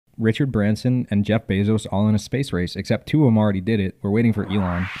Richard Branson and Jeff Bezos all in a space race, except 2 of them already did it. We're waiting for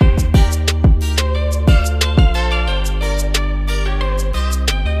Elon.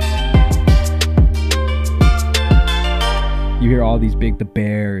 You hear all these the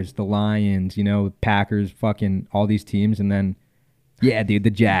Bears, the Lions, Packers, fucking all these teams, and then, yeah, dude, the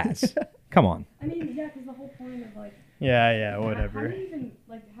Jazz. Come on. I mean, yeah, because the whole point of like. Yeah, whatever. How do you even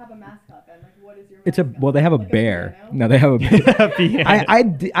have a mascot then? Like, what is your mascot? Well, they have a bear. No, they have a bear.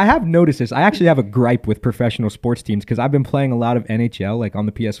 I have noticed this. I actually have a gripe with professional sports teams because I've been playing a lot of NHL, like on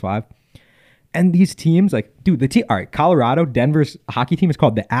the PS5. And these teams, like, dude, all right, Colorado, Denver's hockey team is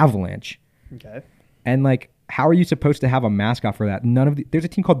called the Avalanche. Okay. And like, how are you supposed to have a mascot for that? There's a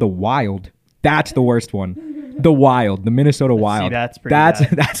team called the Wild. That's the worst one. The Wild, the Minnesota Wild. See, that's pretty bad.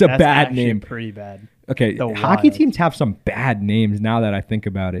 That's a bad name. Pretty bad. Okay, hockey teams have some bad names now that I think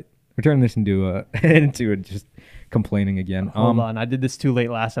about it. We're turning this into just complaining again. Hold on, I did this too late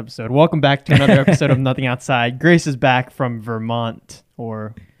last episode. Welcome back to another episode of Nothing Outside. Grace is back from Vermont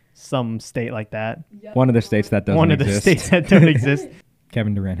or some state like that. Yep. One of the states that doesn't One exist. of the states that don't exist.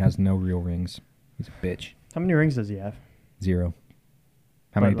 Kevin Durant has no real rings. He's a bitch. How many rings does he have? 0.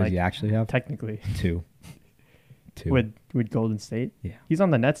 How But, many does he actually have? Technically. 2. With Golden State? Yeah. He's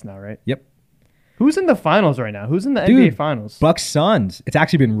on the Nets now, right? Yep. Who's in the finals right now? Who's in the Dude, NBA finals? Bucks Suns. It's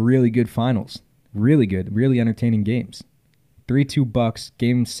actually been really good finals. Really good. Really entertaining games. 3-2 Bucks.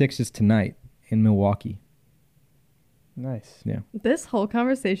 Game 6 is tonight in Milwaukee. Nice. Yeah. This whole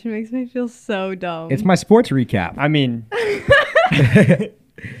conversation makes me feel so dumb. It's my sports recap. I mean,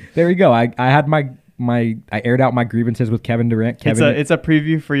 There we go. I had I aired out my grievances with Kevin Durant. it's a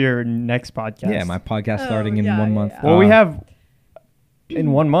preview for your next podcast. Yeah, my podcast starting in 1 month. Well, we have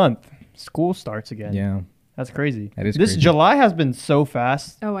in 1 month. School starts again. Yeah. That's crazy. That is This crazy. July has been so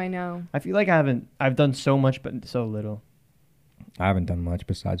fast. Oh, I know. I feel like I've done so much but so little. I haven't done much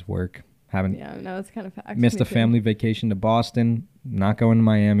besides work. Haven't Yeah, no, it's kind of facts. missed Me a too. family vacation to Boston. Not going to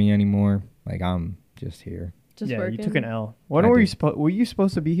Miami anymore. Like, I'm just here. Just yeah, working. you took an L. When I were you did. supposed? Were you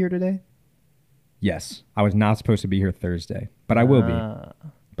supposed to be here today? Yes, I was not supposed to be here Thursday, but I will be. Ah,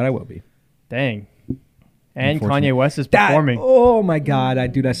 But I will be. dang. And Unfortunately. Kanye West is performing. Oh my God,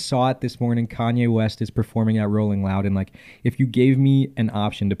 I saw it this morning. Kanye West is performing at Rolling Loud, and like, if you gave me an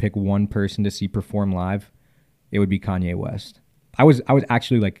option to pick one person to see perform live, it would be Kanye West. I was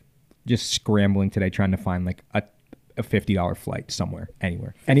actually like just scrambling today trying to find like a $50 flight somewhere,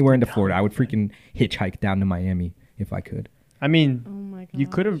 anywhere into Florida. I would freaking hitchhike down to Miami if I could. I mean, Oh my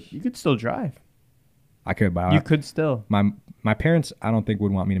god. you could still drive. I could, but You could still. my parents, I don't think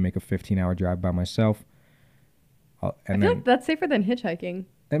would want me to make a 15-hour drive by myself. I And feel then like that's safer than hitchhiking.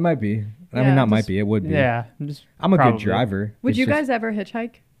 it might be. I Yeah. mean, not might be. It would be. Yeah, just I'm a probably. good driver. Would It's you just- guys ever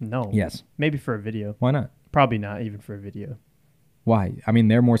hitchhike? No. Yes. Maybe for a video. Why not? Probably not even for a video. Why? I mean,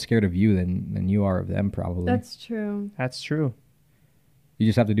 they're more scared of you than you are of them, probably. That's true. That's true. You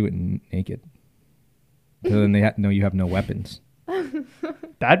just have to do it naked. So then they know you have no weapons.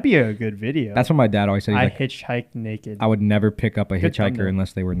 That'd be a good video. That's what my dad always said. He's I like, hitchhiked naked. I would never pick up a Good hitchhiker thumbnail.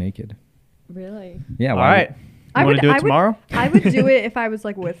 unless they were naked. Really? Yeah. All why right. You want to do it tomorrow? I would do it if I was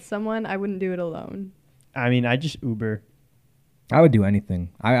like with someone. I wouldn't do it alone. I mean, I just Uber. I would do anything.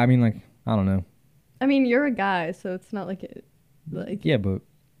 I mean, like, I don't know. I mean, you're a guy, so it's not like it. Like, Yeah, but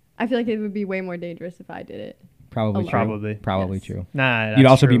I feel like it would be way more dangerous if I did it. probably Alone. true. Probably. Probably Yes. true. Nah, You'd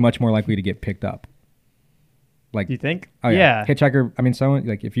also be true. much more likely to get picked up. Like, Do you think? oh yeah, hitchhiker. I mean, someone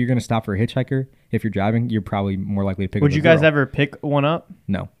like if you're gonna stop for a hitchhiker, if you're driving, you're probably more likely to pick up. Would a you guys girl. ever pick one up?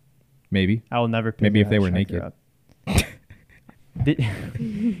 No, maybe. I will never pick Maybe a if they were hitchhiker naked. up.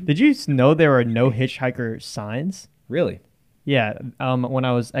 Did you know there are no hitchhiker signs? Really? Yeah. When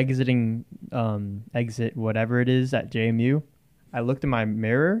I was exiting exit whatever it is at JMU, I looked in my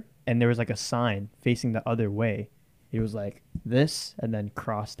mirror and there was like a sign facing the other way. It was like this and then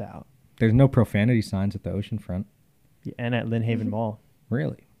crossed out. There's no profanity signs at the oceanfront. And at Lynn Haven Mall.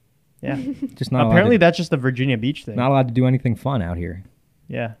 Really? Yeah. Just not Apparently allowed that's just the Virginia Beach to, thing. not allowed to do anything fun out here.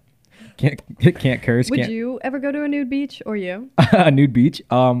 Yeah. Can't curse. Would Can't you ever go to a nude beach or you? a nude beach.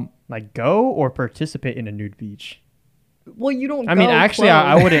 Like go or participate in a nude beach. Well, you don't. I mean, go actually,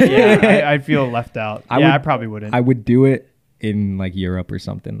 I clothed. wouldn't. Yeah, I'd feel left out. I probably wouldn't. I would do it in like Europe or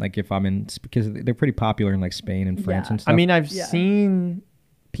something. Like if I'm in, because they're pretty popular in like Spain and France Yeah. and stuff. I mean, I've Yeah. seen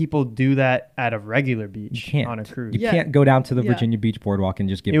people do that at a regular you beach can't on a cruise. You Yeah. can't go down to the Yeah. Virginia Beach boardwalk and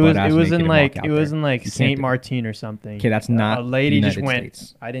just get It was butt ass it was naked in and like walk it out was there. in like You can't Saint do it. Martin or something. Okay, that's not a lady the just United went.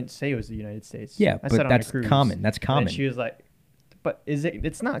 States. I didn't say it was the United States. Yeah, I said but on a that's cruise. common. That's And common. then she was like, "But is it?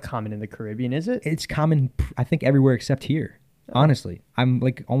 It's not common in the Caribbean, is it?" It's common, I think, everywhere except here. Honestly, I'm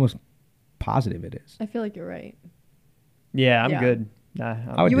like almost positive it is. I feel like you're right. Yeah, I'm Yeah. good. Nah,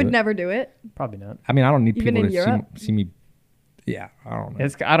 I would You do would it. never do it. probably not. I mean, I don't need Even people in to Europe? see me. Yeah, I don't know.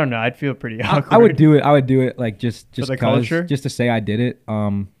 I don't know. I'd feel pretty I, awkward. I would do it. I would do it like just For the 'cause, culture? just to say I did it.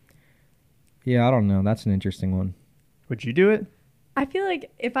 Yeah, I don't know. That's an interesting one. Would you do it? I feel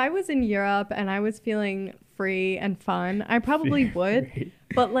like if I was in Europe and I was feeling free and fun, I probably would.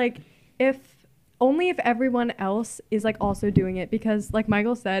 But like only if everyone else is like also doing it, because like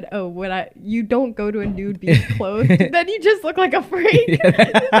Michael said, you don't go to a nude beach clothed, then you just look like a freak.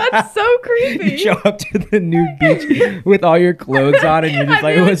 That's so creepy. You show up to the nude beach with all your clothes on, and you're just I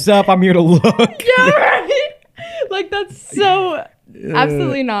like, feel "What's up? I'm here to look." Yeah, right. Like that's so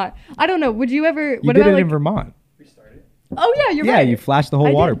absolutely not. I don't know. Would you ever? You What did about it like? in Vermont. Oh yeah, you're Yeah, right. you flashed the whole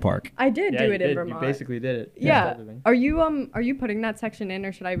I water did. park. I did Yeah, do you it did. in Vermont. You basically did it. Yeah. Everything. Are you putting that section in,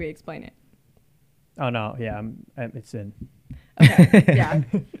 or should I re-explain it? Oh no. Yeah. It's in. Okay.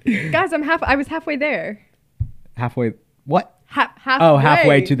 Yeah. Guys, I was halfway there. Halfway. What? Halfway. Oh,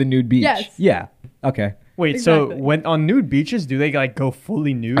 halfway to the nude beach. Yes. Yeah. Okay. Wait. Exactly. So when on nude beaches, do they like go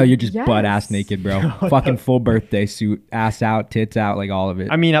fully nude? Oh, you're just Yes. butt ass naked, bro. Fucking full birthday suit, ass out, tits out, like all of it.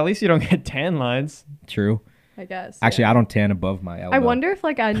 I mean, at least you don't get tan lines. True. I guess. Actually, yeah. I don't tan above my elbow. I wonder if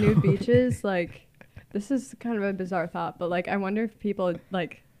like at nude beaches, like, this is kind of a bizarre thought, but like, I wonder if people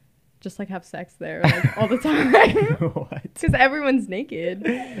like just like have sex there like all the time What? because everyone's naked.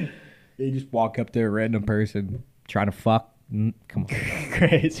 You just walk up to a random person trying to fuck. Come on,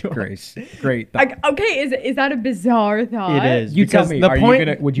 Crazy. Grace. Great. Like, okay, is that a bizarre thought? It is. You tell because me, the are you point,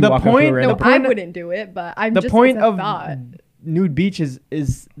 gonna- would you the walk up to a point, random- the No, I point, wouldn't do it, but I'm the just point it's a of thought. nude beaches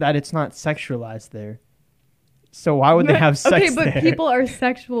is that it's not sexualized there. So why would they have sex Okay, but there? people are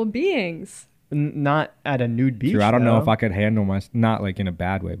sexual beings. Not at a nude beach. True. I don't know though. if I could handle my not like in a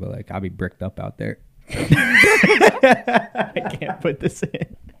bad way, but like I'd be bricked up out there. I can't put this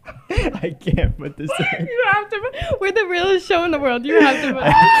in. I can't put this in. You have to. We're the realest show in the world. You have to.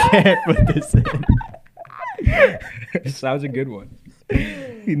 I can't put this in. Sounds a good one.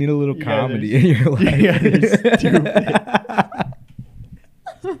 You need a little You guys are comedy in your life. You guys are stupid.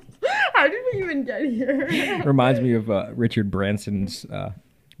 How did we even get here? Reminds me of Richard Branson's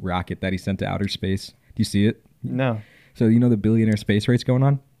rocket that he sent to outer space. Do you see it? No. So you know the billionaire space race going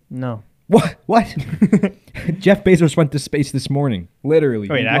on? No. What? What? Jeff Bezos went to space this morning. Literally.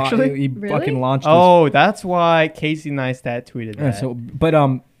 Wait, He actually? he Really? fucking launched. Oh, that's why Casey Neistat tweeted His, that. so, but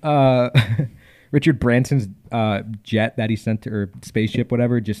Richard Branson's jet that he sent to, or spaceship,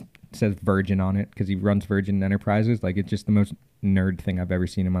 whatever, just says Virgin on it because he runs Virgin Enterprises. Like it's just the most nerd thing I've ever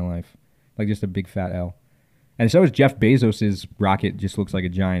seen in my life. Like just a big fat L. And so is Jeff Bezos's rocket. Just looks like a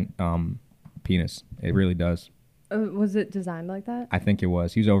giant penis. It really does. Was it designed like that? I think it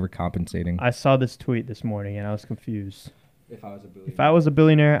was. He was overcompensating. I saw this tweet this morning and I was confused. If I was a billionaire. If I was a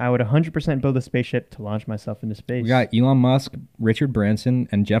billionaire, I would 100% build a spaceship to launch myself into space. We got Elon Musk, Richard Branson,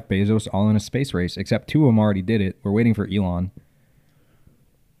 and Jeff Bezos all in a space race, except two of them already did it. We're waiting for Elon.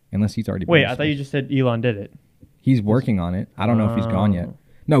 Unless he's already been Wait, in I thought you space. just said Elon did it. He's working on it. I don't know if he's gone yet. Oh.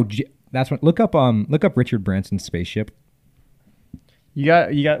 No, that's what. Look up Richard Branson's spaceship. You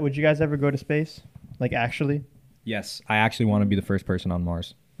got. Would you guys ever go to space? Like actually? Yes, I actually want to be the first person on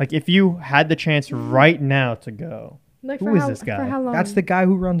Mars. Like if you had the chance right now to go. Like Who for is how, this guy? For how long? That's the guy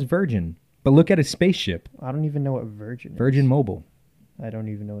who runs Virgin. But look at his spaceship, I don't even know what Virgin is. Virgin Mobile, I don't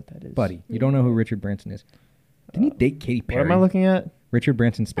even know what that is. buddy. You don't know who Richard Branson is? Didn't he date Katy Perry? What am I looking at? Richard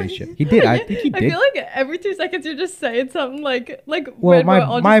Branson's spaceship. He did. I think he I did. feel like every 2 seconds you're just saying something like Well, Red Bull,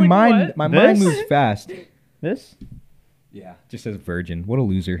 I'll just my like, mind what? my mind This? moves fast. This? Yeah, just says Virgin. What a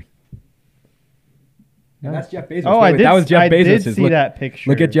loser. And No. that's Jeff Bezos. Oh, Wait, I did. That was Jeff I Bezos. did see that picture.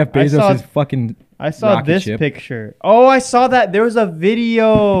 Look at Jeff I saw- Bezos' fucking. I saw rocket this ship. picture. Oh, I saw that. There was a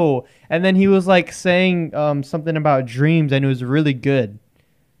video, and then he was like saying something about dreams, and it was really good.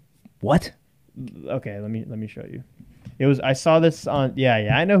 What? Okay, let me show you. It was. I saw this on.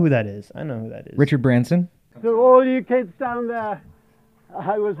 Yeah. I know who that is. I know who that is. Richard Branson? To all you kids down there,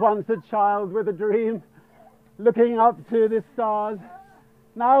 I was once a child with a dream, looking up to the stars.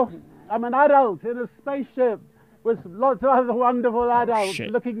 Now I'm an adult in a spaceship with lots of other wonderful adults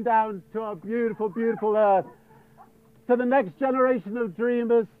shit. looking down to our beautiful, beautiful Earth. To the next generation of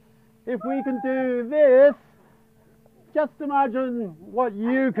dreamers, if we can do this, just imagine what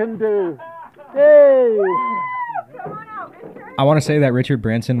you can do. Yay! I want to say that Richard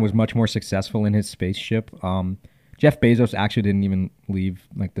Branson was much more successful in his spaceship. Jeff Bezos actually didn't even leave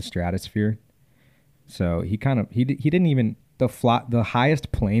like the stratosphere, so he didn't even the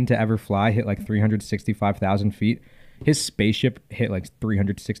highest plane to ever fly hit like 365,000 feet. His spaceship hit like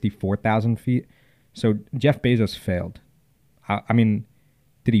 364,000 feet. So Jeff Bezos failed. I mean,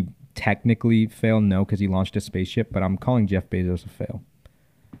 did he technically fail? No, because he launched a spaceship. But I'm calling Jeff Bezos a fail.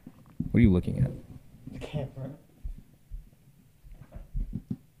 What are you looking at?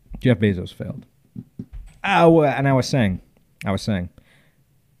 Jeff Bezos failed. Oh, and I was saying,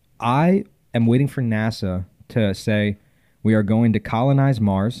 I am waiting for NASA to say we are going to colonize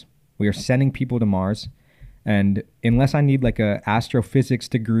Mars. We are sending people to Mars, and unless I need like a astrophysics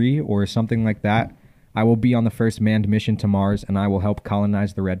degree or something like that, I will be on the first manned mission to Mars, and I will help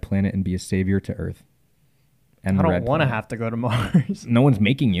colonize the red planet and be a savior to Earth. And I the don't red want to planet. have to go to Mars. No one's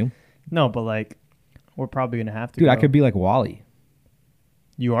making you, No, but like, we're probably gonna have to. dude. go. I could be like Wally.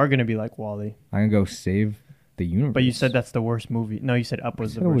 You are gonna be like Wally. I can go save the universe. But you said that's the worst movie. No, you said Up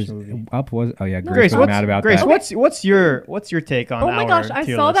was the It worst was- movie. Up was. Oh yeah, No. Grace, Grace, was what's mad about Grace? that. What's your take on? Oh my our gosh, I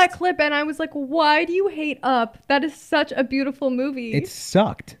tier saw that list? clip and I was like, why do you hate Up? That is such a beautiful movie. It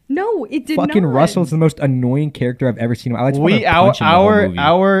sucked. No, it did Fucking not. Russell's the most annoying character I've ever seen. I like We our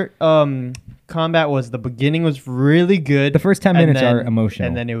our combat was the beginning was really good. The first 10 and minutes then- are emotional.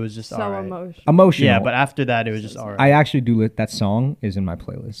 and then it was just So alright. emotional. emotional. Yeah, but after that it was just alright. I actually do. That song is in my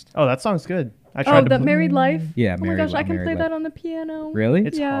playlist. Oh, that song's good. I Oh, tried to. that Married Life? Yeah, Oh my Married gosh, I Life, can Married play Life. that on the piano. Really?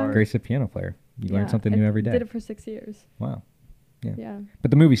 It's Yeah. hard. Grace, a piano player. You learn Yeah, something I new every day. Did it for 6 years. Wow. Yeah. Yeah.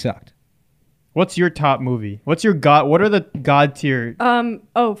 But the movie sucked. What's your top movie? What's your god? What are the god tier?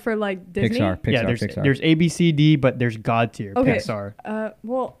 Oh, for like Disney. Pixar. yeah, there's A, B, C, D, but there's god tier. Okay. Pixar.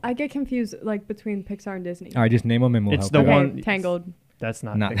 Well, I get confused like between Pixar and Disney. All right, just name them and we'll It's help the you. Okay, one- Tangled. That's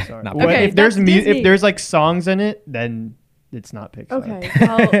not, Not- Pixar. not Well, Pixar. if there's Okay, that's Disney. if there's like songs in it, then it's not Pixar. Okay,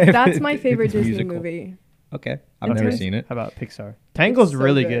 well, that's my If favorite it's Disney musical. movie. Okay. I've Okay. never seen it. How about Pixar? Tangled's It's so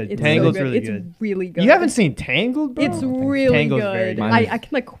really good. It's Tangled's so really It's good. really good. You haven't seen Tangled, bro? It's think so. really Tangled's very good. good. Mine I can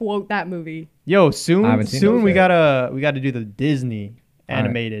like quote that movie. Yo, I soon haven't seen soon it. we gotta do the Disney All right.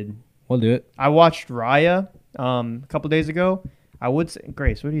 animated. We'll do it. I watched Raya a couple days ago. I would say,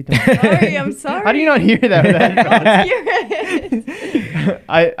 Grace, what do you think? Sorry, I'm sorry. How do you not hear that? Hear it.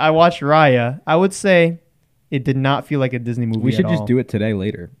 I watched Raya. I would say it did not feel like a Disney movie. We should just do it today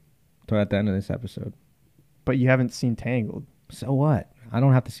later. So at the end of this episode. But you haven't seen Tangled. So what? I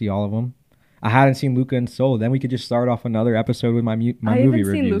don't have to see all of them. I hadn't seen Luca and Soul. Then we could just start off another episode with my I movie haven't seen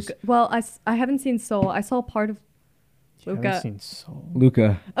reviews. Luca. Well, I haven't seen Soul. I saw part of You Luca. haven't seen Soul.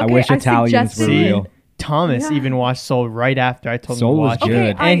 Luca. I Okay, wish I Italians were suggested- real. Thomas Yeah. even watched Soul right after I told Soul him to was watch good.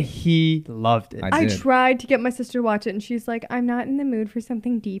 it, Okay, and he loved it. I I did. tried to get my sister to watch it, and she's like, "I'm not in the mood for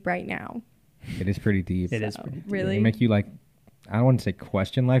something deep right now." It is pretty deep. It is So, pretty deep. really. It make you like, I don't want to say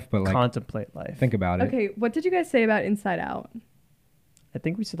question life, but like Contemplate life. think about it. Okay, what did you guys say about Inside Out? I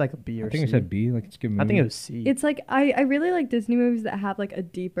think we said like a B or I think we C. said B. Like it's a good movie. I think it was C. It's like I really like Disney movies that have like a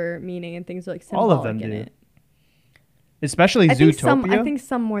deeper meaning and things like All symbolic of them in do. it. Especially I Zootopia. think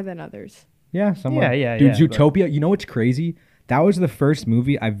some more than others. Yeah, somewhere. Yeah, Dude, yeah, but- Zootopia. You know what's crazy? That was the first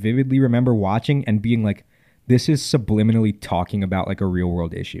movie I vividly remember watching and being like, this is subliminally talking about like a real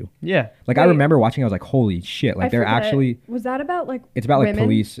world issue. yeah. Like I Wait. remember watching, I was like, holy shit! Like I they're forget. actually. Was that about like It's about like women?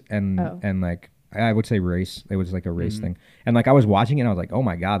 police and Oh. like I would say race. It was like a race Mhm. thing, and like I was watching it, and I was like, oh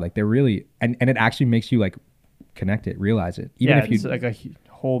my god! Like they're really and it actually makes you like connect it, realize it, even Yeah, if you. it's like a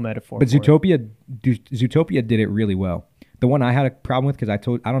whole metaphor. But for it. Zootopia did it really well. The one I had a problem with because I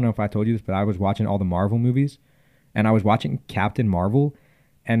don't know if I told you this, but I was watching all the Marvel movies, and I was watching Captain Marvel,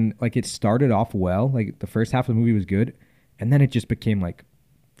 and like it started off well, like the first half of the movie was good, and then it just became like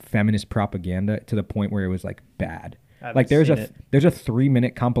feminist propaganda to the point where it was like bad. I haven't Like there's seen a it. there's a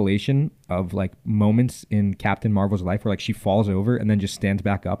 3-minute compilation of like moments in Captain Marvel's life where like she falls over and then just stands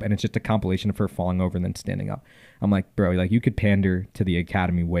back up, and it's just a compilation of her falling over and then standing up. I'm like, bro, like you could pander to the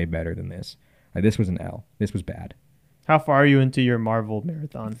Academy way better than this. Like this was an L. This was bad. How far are you into your Marvel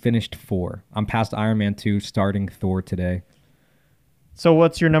marathon? Finished 4. I'm past Iron Man 2, starting Thor today. So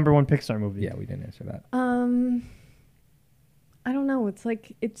what's your number one Pixar movie? Yeah, we didn't answer that. I don't know. It's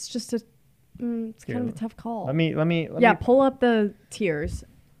like it's just a it's kind of a Here, tough call. Let me. yeah, pull up the tiers.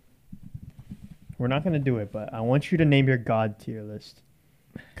 We're not gonna do it, but I want you to name your God tier list.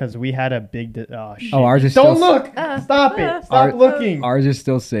 Because we had a big. Oh shit! Oh, ours is Don't still look! Stop it! Stop Our- looking! Ours is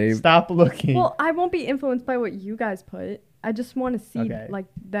still saved. Stop looking. Well, I won't be influenced by what you guys put. I just want to see Okay. like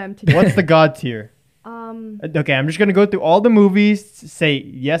them together. What's the God tier? Okay, I'm just gonna go through all the movies. Say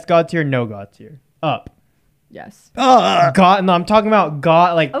yes, God tier, no God tier. Up. Yes. God. No, I'm talking about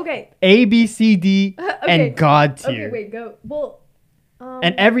God, like Okay. A, B, C, D, Okay. and God tier. Okay, wait, go. Well.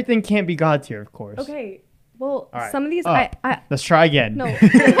 And everything can't be God tier, of course. Okay. Well, All right. some of these Up. I Let's try again. no. no.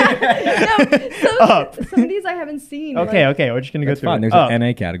 Up. Some of these I haven't seen. Okay, like, okay, we're just gonna go That's through. fine. it. There's Up. an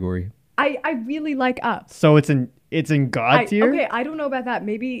NA category. I really like Up. So it's in God tier. Okay, I don't know about that.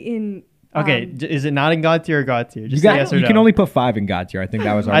 Maybe in Okay, is it not in God tier or God tier? Just say yes or you no. can only put 5 in God tier. I think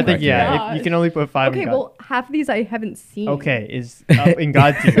that was our I think criteria. yeah. You can only put 5 Okay, in God. well, half of these I haven't seen. Okay, is up in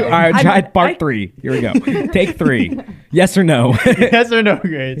God tier. All right, I- try part I- 3. Here we go. Take 3. Yes or no? Yes or no,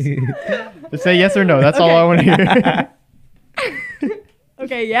 Grace? Just say yes or no. That's all I want to hear.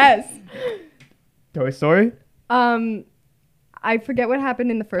 Okay, yes. Toy Story? I forget what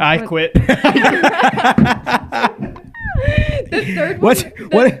happened in the first I one. quit. The third one. What's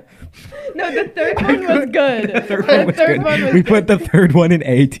what? No, the third one was good. The third one was good. one was We put the third one in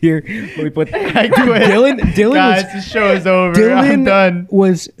A tier. We put I quit. Dylan Guys, was the show is over. I'm done.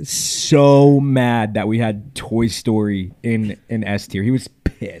 was so mad that we had Toy Story in S tier. He was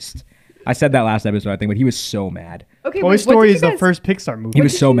pissed. I said that last episode, I think, but he was so mad. Okay, Toy wait, what Story did you is the guys- first Pixar movie. He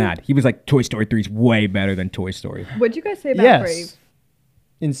was did so you- mad. He was like, Toy Story 3 is way better than Toy Story. What'd you guys say about yes. Brave?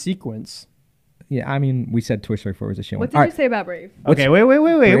 In sequence. Yeah, I mean, we said Toy Story 4 was a shit one. What did All you right, say about Brave? What's Okay, wait.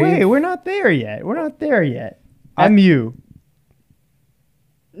 Brave? We're not there yet. We're not there yet. I- MU.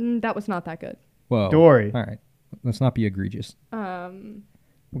 That was not that good. Whoa. Dory. All right. Let's not be egregious. We're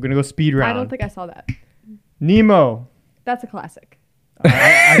gonna go speed round. I don't think I saw that. Nemo. That's a classic.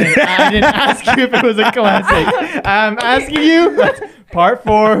 I didn't ask you if it was a classic. I'm asking you. Part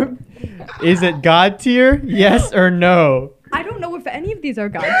 4. Is it God tier? Yes or no? I don't know if any of these are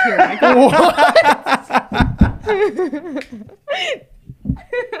God tier, Michael.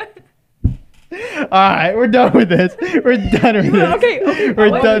 All right, we're done with this. We're done with this. Okay.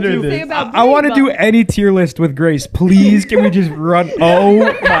 We're what done did with you say this. about I want to Brave? do any tier list with Grace. Please, can we just run? Oh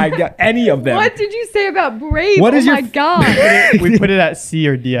my God. Any of them. What did you say about Brave? What is oh your my f- God. We put it at C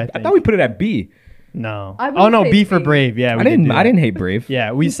or D, I I think. thought we put it at B. No. I Oh wouldn't no, say B for B. Brave. Yeah, we I didn't. did do I that. didn't hate Brave.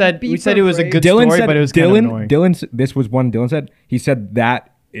 Yeah, we said B it for was a Brave. good Dylan story, said. but it was kind of Dylan. annoying. Dylan. This was one Dylan said. He said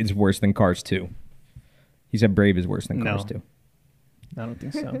that is worse than Cars 2. He said Brave is worse than No. Cars 2. I don't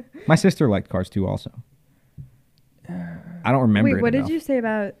think so. My sister liked Cars 2 also. I don't remember Wait, it what enough. did you say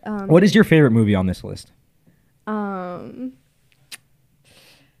about What is your favorite movie on this list?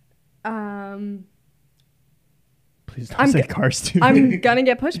 Please don't I'm say g- Cars 2. I'm gonna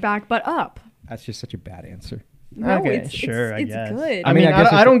get pushback, but Up. That's just such a bad answer. No, Okay, it's sure, I it's guess. good. I mean, mean, I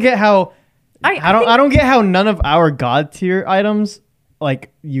guess I don't get how. I I don't get how none of our God tier items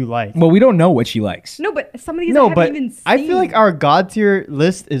like you like. Well, we don't know what she likes. No, but some of these I No, haven't but even seen. I feel like our God tier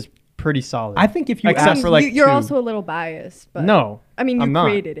list is pretty solid. I think if you Except ask, for, like, you're two. also a little biased, but no, I mean, you I'm not.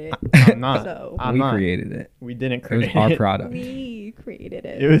 created it. I'm not. So- I'm we not. created it. We didn't It was create our it. product. We created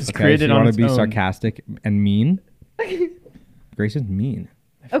it. It was Okay, so created you on want its to be own. sarcastic and mean? Grace is mean.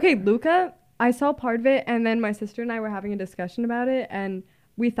 Okay, Luca, I saw part of it, and then my sister and I were having a discussion about it, and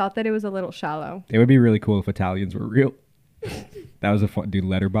we thought that it was a little shallow. It would be really cool if Italians were real. That was a fun dude.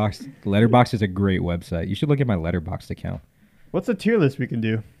 Letterboxd. Letterboxd is a great website. You should look at my Letterboxd account. What's a tier list we can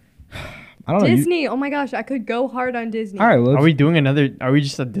do? I don't know. Disney, oh my gosh, I could go hard on Disney. All right, let's, Are we doing another? Are we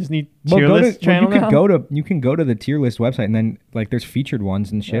just a Disney well, tier go list to, well, channel you now? can go to you can go to the tier list website and then like there's featured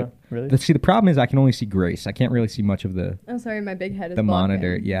ones and shit. Yeah, really? Let's see. The problem is I can only see Grace. I can't really see much of the I'm sorry, my big head is the blocking.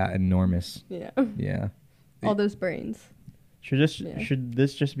 monitor. Yeah, enormous. Yeah. Yeah. All those brains. Yeah. Should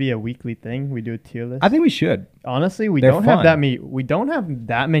this just be a weekly thing? We do a tier list. I think we should. Honestly, we They're don't have fun. that many. We don't have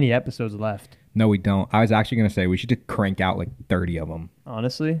that many episodes left. No, we don't. I was actually gonna say we should just crank out like 30 of them.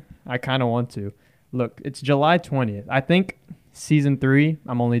 Honestly, I kind of want to. Look, it's July 20th. I think season 3.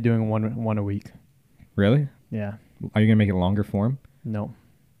 I'm only doing one a week. Really? Yeah. Are you gonna make it longer form? No,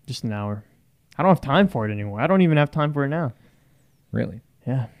 just an hour. I don't have time for it anymore. I don't even have time for it now. Really?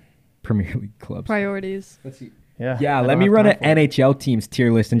 Yeah. Premier League clubs. Priorities. Let's see. Yeah. Yeah, I let don't me have run time an for it. NHL teams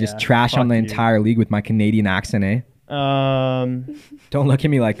tier list and just Yeah, trash on the fuck you. entire league with my Canadian accent, eh? Don't look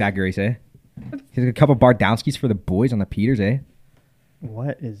at me like that, Grace, eh? Here's a couple Bardowskis for the boys on the Peters, eh?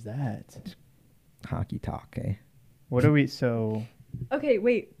 What is that? Hockey talk, eh? What are we? So Okay,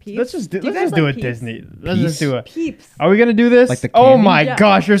 wait, Peeps. let's just do. you Let's guys just do like it Peeps? Disney. Let's Peace? just do it. Peeps. Are we gonna do this? Like the Oh candy? my Yeah.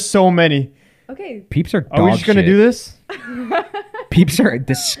 gosh, there's so many. Okay. Peeps are Are we dog just gonna shit. do this? Peeps are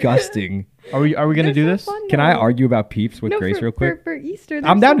disgusting. Are we gonna They're do so this? fun, Can I though. argue about Peeps with No, Grace for, real quick? For Easter, they're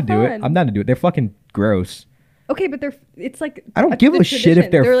I'm down so to do it. fun. I'm down to do it. They're fucking gross. Okay, but it's like I don't give the a shit if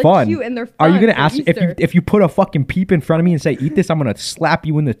tradition. they're like, fun. Cute and they're Are you fun gonna for ask Easter. if you put a fucking peep in front of me and say eat this? I'm gonna slap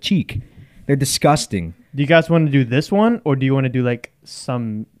you in the cheek. They're disgusting. Do you guys want to do this one, or do you want to do like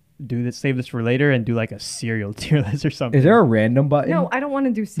save this for later and do like a cereal tier list or something? Is there a random button? No, I don't want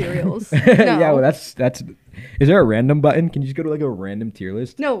to do cereals. Yeah, No. well, that's. Is there a random button? Can you just go to like a random tier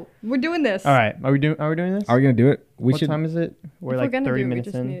list? No, we're doing this. All right, are we doing this? Are we gonna do it? We What should. time is it? We're If like we're gonna 30 do it, we minutes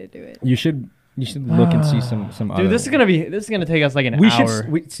just in. need to do it. You should. You should look and see some other. Dude, this is gonna take us like an we hour.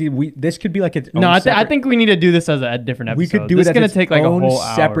 This could be like its No, own I separate- think we need to do this as a different episode. we could do this it is gonna as take its like a own whole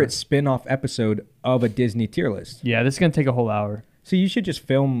hour. separate spin-off episode of a Disney tier list. Yeah, this is gonna take a whole hour. So you should just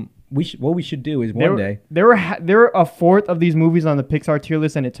film. What we should do is There one were- day. there were a fourth of these movies on the Pixar tier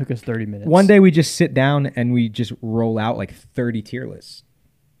list, and it took us 30 minutes. One day we just sit down and we just roll out like 30 tier lists,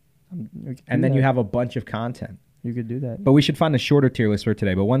 We could and do then you that. have a bunch of content. You could do that. But we should find a shorter tier list for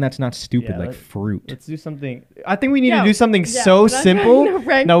today, but one that's not stupid Yeah, like fruit. Let's do something. I think we need Yeah, to do something yeah, so we're not simple. trying to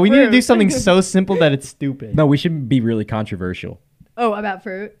rank No, we need to do fruit. something so simple that it's stupid. No, we should be really controversial Oh, about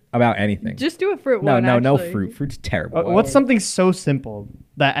fruit. about anything. Just do a fruit no, one. no actually. fruit. Fruit's terrible. What's something so simple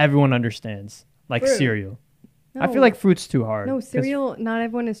that everyone understands, like Fruit. cereal? I No. feel like fruit's too hard. No 'cause- cereal. Not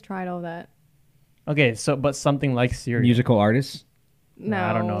everyone has tried all that. Okay, so but something like cereal. musical artists? No,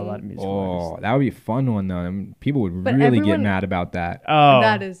 I don't know a lot of musical Oh, artists. that would be a fun one though. I mean, people would But really get everyone- mad about that. Oh,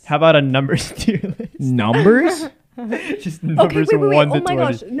 That is- How about a numbers tier list? Numbers? Just Okay, numbers wait. 1 Oh to my 20.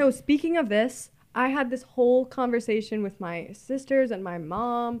 gosh. No, speaking of this, I had this whole conversation with my sisters and my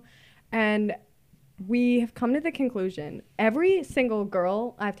mom, and we have come to the conclusion every single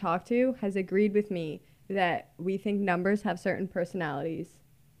girl I've talked to has agreed with me that we think numbers have certain personalities.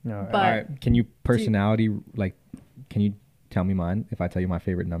 No, But- All right, can you personality like? Can you tell me mine if I tell you my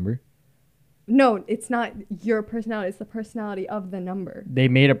favorite number? No, it's not your personality, it's the personality of the number. they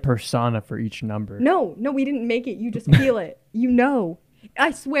made a persona for each number. No, we didn't make it. You just feel it. You know.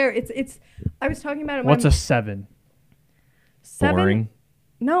 I swear, it's. I was talking about it. What's a 7? 7? Boring.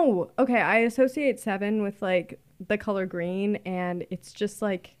 No. Okay, I associate 7 with like the color green, and it's just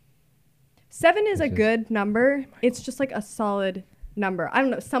like 7 is a This is- good number. It's just like a solid number. I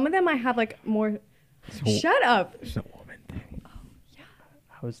don't know. Some of them I have like more. So- Shut up. It's a woman thing.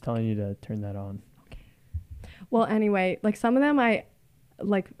 I was telling you to turn that on. Well, anyway, like some of them I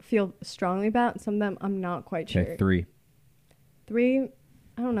like feel strongly about. And some of them I'm not quite Okay, sure. 3. 3,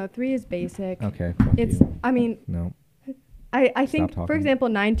 I don't know. 3 is basic. Okay. fuck It's. you. I mean, No. I think, talking. for example,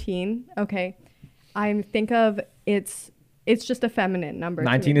 19. Okay, I think of it's just a feminine number.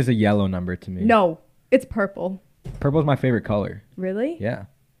 19 is a yellow number to me. No, it's purple. Purple's my favorite color. Really? Yeah.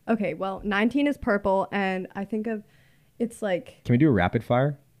 Okay, well, 19 is purple, and I think of it's like Can we do a rapid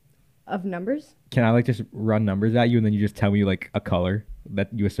fire? of numbers. Can I like just run numbers at you and then you just tell me like a color that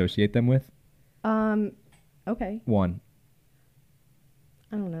you associate them with? Okay. 1.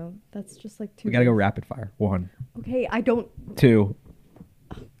 I don't know. That's just like two. We gotta go things. rapid fire. 1, Okay, I don't. 2,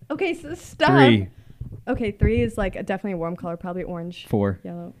 Okay, so stop. 3, Okay, 3 is like definitely a warm color, probably orange, 4.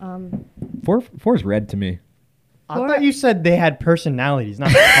 yellow. 4 is red to me. I Or- thought you said they had personalities,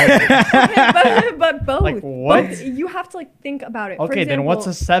 not colors. Okay, but both. Like what? Both. You have to like think about it. For Okay, then what's a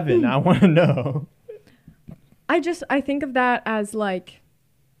example, 7? I want to know. I think of that as like,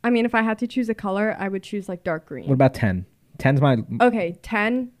 I mean, if I had to choose a color, I would choose like dark green. What about 10? 10's my Okay,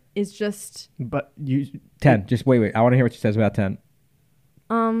 10 is just 10. Just wait. I want to hear what she says about 10.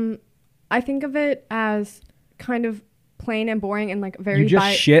 I think of it as kind of plain and boring and like very You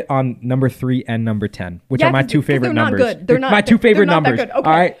just shit on number 3 and number 10, which Yeah, are my 'cause- two 'cause favorite they're not numbers. good. They're not my good. 2 favorite They're not that numbers. good. Okay.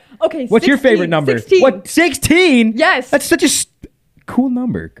 All right. Okay, What's your 16, favorite number? 16. What? 16? Yes. That's such a cool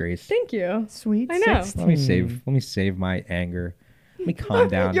number, Grace. Thank you. Sweet I know. 16. Let me save my anger. Let me calm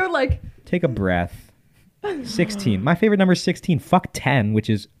down. You're like, Take a breath. 16. My favorite number is 16. Fuck 10, which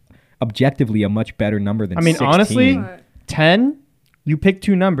is objectively a much better number than I mean, 16. honestly, What? 10, you pick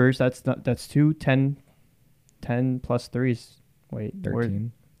two numbers. That's 2, 10. 10 plus 3 is, wait,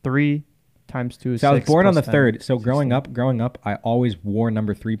 13. 3 times 2 is So I was 6 born on the plus 10, 3rd. So growing 16. up, I always wore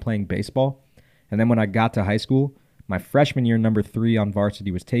number 3 playing baseball. And then when I got to high school, my freshman year, number 3 on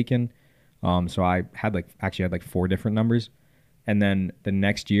varsity was taken. So I had like 4 different numbers. And then the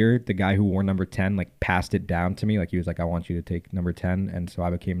next year, the guy who wore number 10 like passed it down to me. Like he was like, I want you to take number 10. And so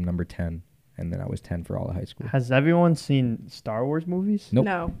I became number 10. And then I was 10 for all of high school. Has everyone seen Star Wars movies? Nope.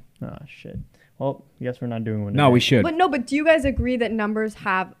 no. Oh, shit. Well, I guess we're not doing one No, today. we should. But do you guys agree that numbers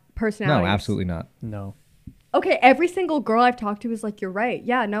have personalities? No, absolutely not. No. Okay, every single girl I've talked to is like, you're right.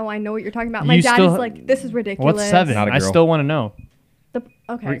 Yeah, no, I know what you're talking about. My You dad still- is like, this is ridiculous. What's 7? Not a I girl. still want to know.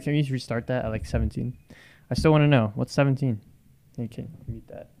 Okay. Can you restart that at like 17? I still want to know. What's 17? You can mute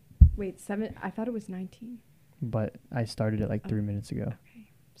that. Wait, 7? I thought it was 19. But I started it like 3 minutes ago. Okay,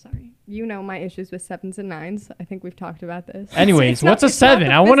 sorry. You know my issues with 7s and 9s. I think we've talked about this. Anyways, It's not- what's a it's not 7?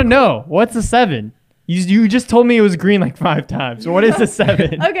 the I want to physical- know. What's a 7? You just told me it was green like 5 times. So what is a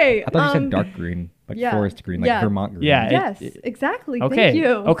 7? Okay. I thought you said dark green. like Yeah. forest green, like Yeah. Vermont green. Yeah. Yes, it- exactly. Okay. Thank you.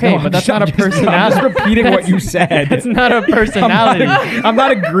 Okay, No, but that's not a I'm personality. just repeating what you said. That's not a I'm personality. I'm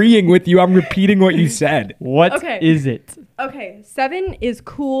not agreeing with you. I'm repeating what you said. What Okay. is it? Okay, 7 is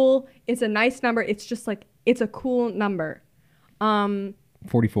cool. It's a nice number. It's just like it's a cool number.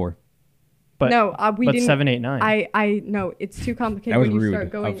 44. But no, we but didn't. 7, 8, 9. I no. It's too complicated That was when you rude. start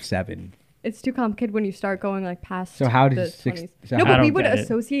going. Of 7. It's too complicated when you start going like past. So how did the six- 20s. so No, how- but I we don't would get it.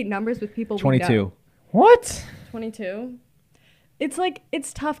 associate numbers with people. 22. What? 22. It's like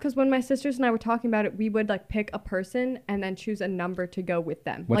it's tough because when my sisters and I were talking about it, we would like pick a person and then choose a number to go with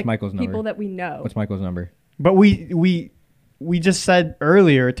them. What's like, Michael's number? People that we know. What's Michael's number? But we just said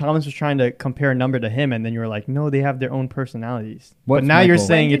earlier Thomas was trying to compare a number to him, and then you were like, no, they have their own personalities. What's but now you're Michael?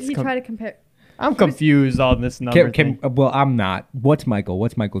 saying when did it's. he try to compare? I'm confused on this number. Well, I'm not. What's Michael?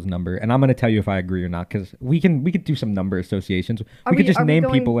 What's Michael's number? And I'm gonna tell you if I agree or not, because we could do some number associations. We could just name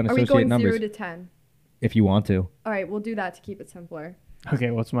people and Are we associate going numbers 0 to 10? if you want to. All right, we'll do that to keep it simpler.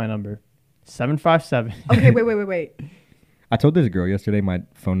 Okay, what's my number? 757. Okay, wait. I told this girl yesterday my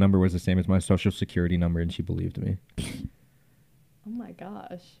phone number was the same as my social security number, and she believed me. Oh my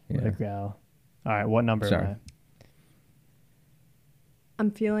gosh. What a Yeah. gal. All right, what number Sorry. am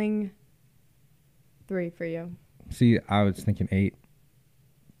I'm feeling 3 for you. See, I was thinking 8.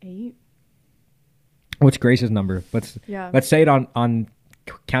 8? What's Grace's number? Let's Yeah. say it on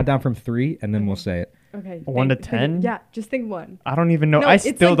countdown from 3, and then we'll say it. Okay. 1 to think- 10? Yeah, just think 1. I? I don't even know. No, I it's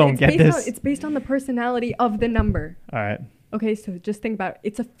still like- don't it's get based this. On, it's based on the personality of the number. All right. Okay, so just think about it.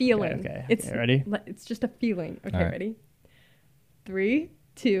 It's a feeling. okay, It's ready? It's just a feeling. Okay, All right. ready? 3,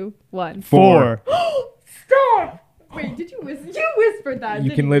 2, 1. 4. Stop! Wait, did you whisper? You whispered that. You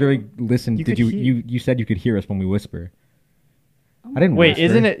didn't can literally listen. You Did could you hear- you said you could hear us when we whisper? Oh I didn't Wait, whisper.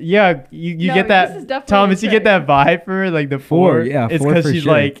 isn't it? Yeah, you No, get this is that, definitely Thomas. You get incorrect. that vibe for her, like the 4, 4. yeah, it's 4 because for she's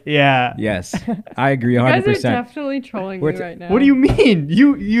sure. like, yeah. Yes, I agree You guys 100%. are definitely trolling We're me t- right now. What do you mean?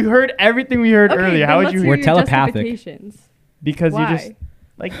 You heard everything we heard Okay, earlier. then How would let's you? hear We're your telepathic. justifications. Because Why? you just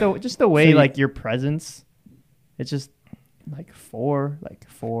like the way So like your presence. It's just like 4, like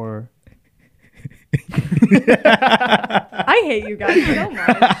 4. I hate you guys so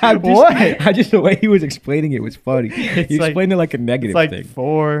much. What? Just the way he was explaining it was funny. It's He like- explained it like a negative It's like thing.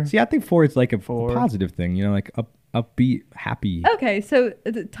 4. See, I think 4 is like a 4. positive thing. You know, like upbeat, happy. Okay, so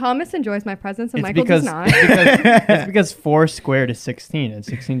Thomas enjoys my presence and It's Michael because does not. it's because 4 squared is 16, and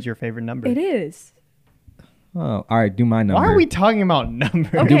 16 is your favorite number. It is. Oh, all right. Do my number. Why are we talking about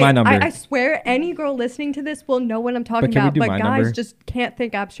numbers? Okay, my number. I swear any girl listening to this will know what I'm talking But can we about, do but my guys number? just can't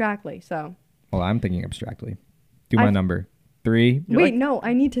think abstractly. So Well, I'm thinking abstractly. Do my I've- number. 3. You're wait, like- no,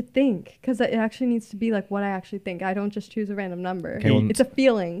 I need to think because it actually needs to be like what I actually think. I don't just choose a random number. Okay, well- It's a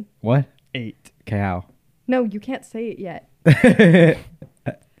feeling. What? 8. Okay, how? No, you can't say it yet.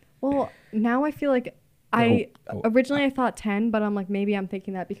 Well, now I feel like Oh. originally I thought 10, but I'm like maybe I'm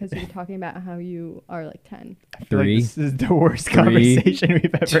thinking that because you were talking about how you are like 10. I feel like 3, this is the worst 3, conversation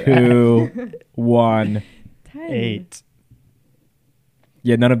we've ever had. 2, 1. 10. 8.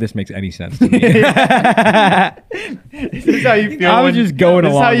 Yeah, none of this makes any sense to me. This is how you feel. I was just going This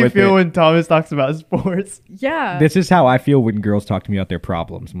is along how you with feel it. when Thomas talks about sports. Yeah. This is how I feel when girls talk to me about their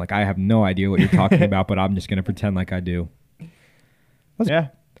problems. I'm like, I have no idea what you're talking about, but I'm just gonna pretend like I do. Yeah.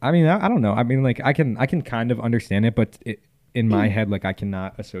 I mean, I don't know. I mean, like, I can kind of understand it, but in my head, like, I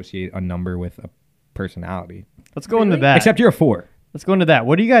cannot associate a number with a personality. Let's go into Really? that. Except you're a 4. Let's go into that.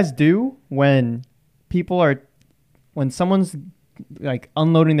 What do you guys do when someone's like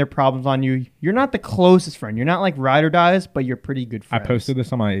unloading their problems on you? You're not the closest friend. You're not like ride or dies, but you're pretty good I friends. posted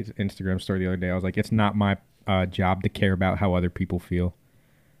this on my Instagram story the other day. I was like, it's not my job to care about how other people feel.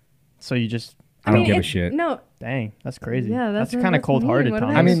 So you just I don't give a it's- shit. No. dang, that's crazy. Yeah, that's kind of cold-hearted, What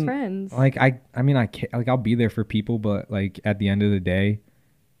Thomas. about I his mean, friends? Like I mean, I'll be there for people, but like at the end of the day,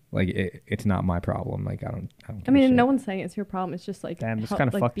 like it's not my problem. Like I don't. I give a mean, shit. no one's saying it's your problem. It's just like Damn, it's help-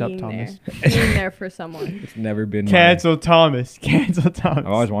 kinda like fucked up, being Thomas. there, being there for someone. It's never been. Cancel Thomas. Cancel Thomas.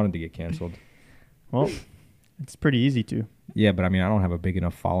 I've always wanted to get canceled. Well, it's pretty easy to. Yeah, but I mean, I don't have a big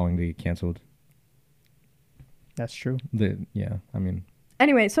enough following to get canceled. That's true. Yeah, I mean,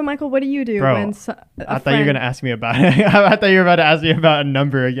 Anyway, so Michael, what do you do Bro, when I thought you were gonna ask me about it. I thought you were about to ask me about a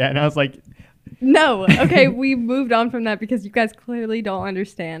number again. I was like, No. Okay, we moved on from that because you guys clearly don't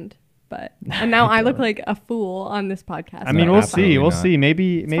understand. But and now I look like a fool on this podcast. I mean, No, we'll absolutely see. We'll not. see.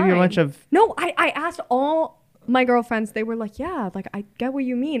 Maybe a fine. bunch of. No, I asked all my girlfriends. They were like, yeah, like I get what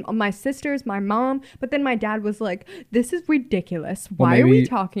you mean. My sisters, my mom. But then my dad was like, this is ridiculous. Well, Why are we maybe-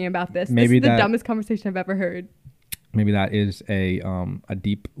 talking about this? maybe This is the that- dumbest conversation I've ever heard. maybe that is a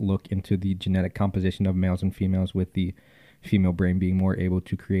deep look into the genetic composition of males and females with the female brain being more able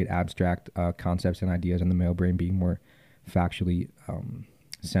to create abstract concepts and ideas, and the male brain being more factually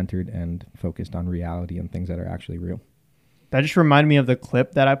centered and focused on reality and things that are actually real. That just reminded me of the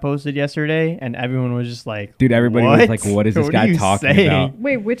clip that I posted yesterday, and everyone was just like, Dude, everybody was like, what is this What guy are you talking saying? about?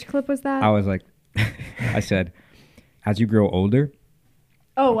 Wait, which clip was that? I was like, I said, as you grow older,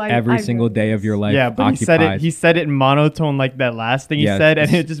 every I single read day of this. your life Yeah, but occupies. he said it in monotone like that last thing he Yes, said, and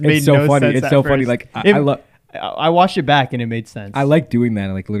it's- it just made it's so no funny. sense. It's at so funny. first. Like It- I love. I watched it back and it made sense. I like doing that.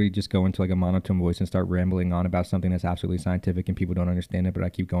 I like literally just go into like a monotone voice and start rambling on about something that's absolutely scientific and people don't understand it, but I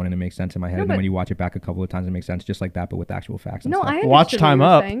keep going and it makes sense in my head. No, and then but- when you watch it back a couple of times, it makes sense just like that, but with actual facts. And No, stuff. I Watch understood Time what you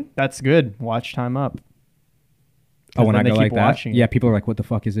were Up. saying. That's good. Watch Time Up. Oh, when I then they go keep like that, watching it. yeah, people are like, "What the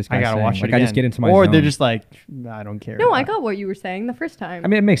fuck is this guy I gotta saying?" watch it Like again. I just get into my or zone. they're just like, I don't care. No, I about got what you were saying the first time. I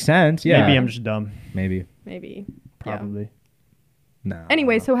mean, it makes sense. Yeah, Maybe I'm just dumb. maybe. Maybe. Yeah. Probably. No.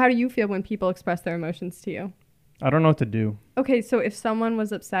 Anyway, so how do you feel when people express their emotions to you? I don't know what to do. Okay, so if someone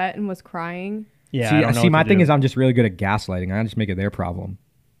was upset and was crying, Yeah. I see, don't know see, what my to thing do. is, I'm just really good at gaslighting. I just make it their problem.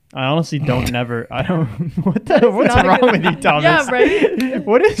 I honestly don't never. I don't. What's not a wrong good- with you, Thomas? Yeah, right?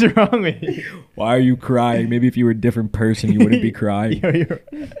 What is wrong with you? Why are you crying? Maybe if you were a different person, you wouldn't be crying.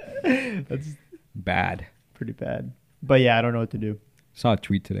 That's Bad. pretty bad. But yeah, I don't know what to do. Saw a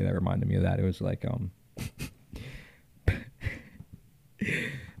tweet today that reminded me of that. It was like,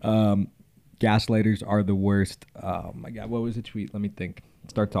 gaslighters are the worst. Oh my god, what was the tweet? Let me think.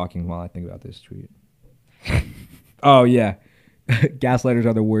 Start talking while I think about this tweet. Oh yeah, gaslighters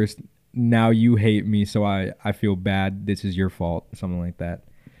are the worst. Now you hate me, so I feel bad. This is your fault. Something like that.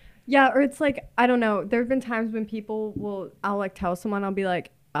 yeah, or it's like, I don't know. There have been times when I'll like tell someone, I'll be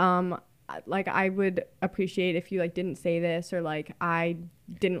like I would appreciate if you like didn't say this, or like I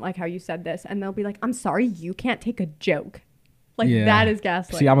didn't like how you said this, and they'll be like, I'm sorry, you can't take a joke. Like Yeah. that is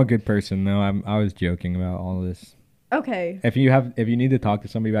gaslighting. See, I'm a good person though. I was joking about all this. Okay. If you need to talk to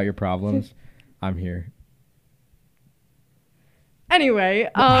somebody about your problems, I'm here. Anyway,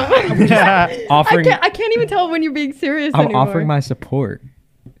 Offering I can't even tell when you're being serious I'm anymore. offering my support.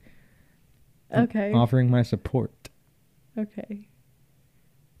 Okay. Offering my support. Okay.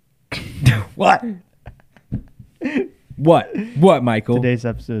 What? What, Michael? Today's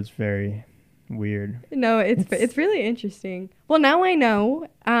episode is very weird. No, it's really interesting. Well, now I know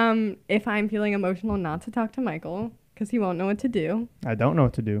if I'm feeling emotional not to talk to Michael because he won't know what to do. I don't know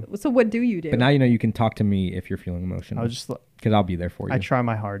what to do. So what do you do? But now you know you can talk to me if you're feeling emotional. I'll just. Because I'll be there for you. I try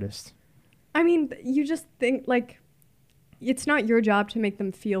my hardest. I mean, you just think like it's not your job to make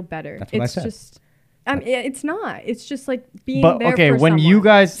them feel better. That's what I it's said. just it's not. It's just like being But there okay, for when someone. you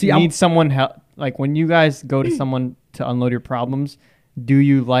guys See, I'm- need someone help, like when you guys go to someone to unload your problems, do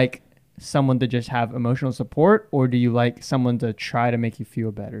you like someone to just have emotional support, or do you like someone to try to make you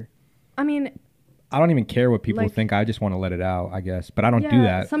feel better? I mean, I don't even care what people Like- think. I just want to let it out, I guess. But I don't yeah, do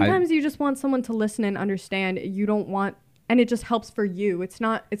that. Sometimes you just want someone to listen and understand. You don't want, and it just helps for you. It's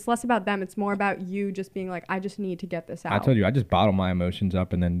less about them. It's more about you just being like, I just need to get this out. I told you, I just bottle my emotions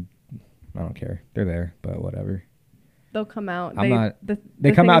up and then I don't care. They're there, but whatever. They'll come out. I'm not- The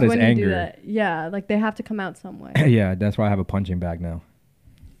they come thing out is as when you do anger. that, yeah, like they have to come out some way. Yeah, that's why I have a punching bag now.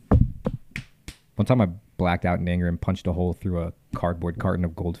 One time I blacked out in anger and punched a hole through a cardboard carton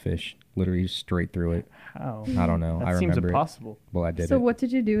of goldfish, literally straight through it. How? I don't know. That I seems remember it. impossible. Well, I did So it. what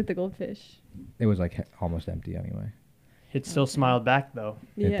did you do with the goldfish? It was like almost empty anyway. It still smiled back though.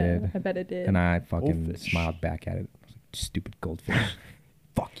 It Yeah, did. I bet it did. And I fucking Goldfish. smiled back at it. I was like, stupid goldfish.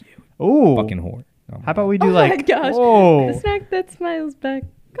 Fuck you. Oh, Fucking whore. Oh my how about God. we do Oh like? my gosh. Whoa. The snack that smiles back.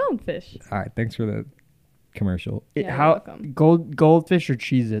 Goldfish. All right, thanks for the commercial. It- Yeah, you're how welcome. goldfish or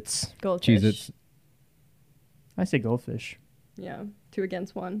Cheez-Its? Goldfish. Cheez-Its. I say goldfish. Yeah. 2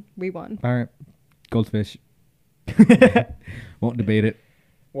 against 1. We won. All right, goldfish. Won't debate it.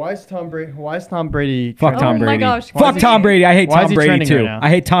 Why is Tom Brady? Fuck Oh Tom my Brady. gosh, Fuck why- Tom Brady. I hate why is Tom he Brady trending too. right now? I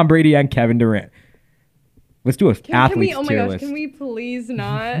hate Tom Brady and Kevin Durant. Let's do a Can we? athletes Oh my tier gosh. list. Can we please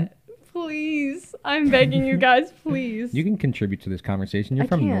not? Please. I'm begging you guys. Please. You can contribute to this conversation. You're I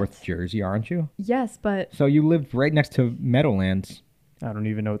from can't. North Jersey, aren't you? Yes, but So you lived right next to Meadowlands. I don't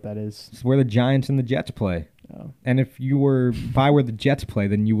even know what that is. It's where the Giants and the Jets play. Oh. And if you were by where the Jets play,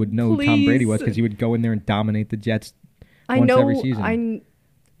 then you would know who Tom Brady was Please. because he would go in there and dominate the Jets I once know. every season.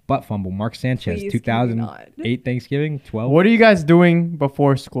 Butt fumble. Mark Sanchez, Please, can we not? 2008 Thanksgiving, 12. What are you guys doing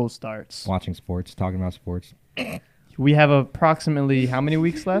before school starts? Watching sports, talking about sports. We have approximately how many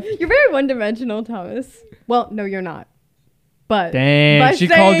weeks left? You're very one-dimensional, Thomas. Well, no, you're not. But by Dang, she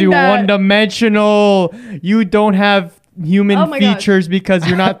called saying you that- one-dimensional. You don't have human Oh my gosh. features because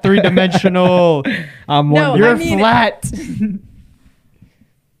you're not three-dimensional. No, You're I mean- flat.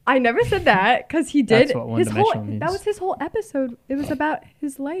 I never said that because he did That's what his whole. one-dimensional means. That was his whole episode. It was about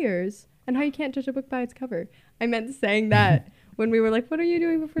his layers and how you can't judge a book by its cover. I meant saying that when we were like, "What are you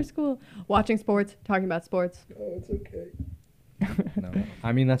doing before school?" Watching sports, talking about sports. Oh, it's okay. No,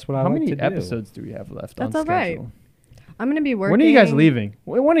 I mean that's what I How like many to do. episodes do we have left That's on all right. schedule? I'm gonna be working. When are you guys leaving?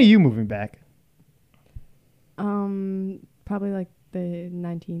 When are you moving back? Probably like the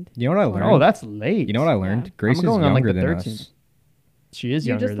 19th. You know what I learned? Oh, that's late. You know what I learned? Yeah. Grace I'm is going on, like, younger the than 13th. us. She is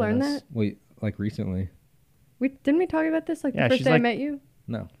You younger just than learned us. that? Wait, like recently? We didn't we talk about this like Yeah, the first she's day I like- met you?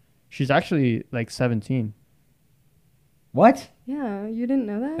 No. She's actually like 17. What? Yeah, you didn't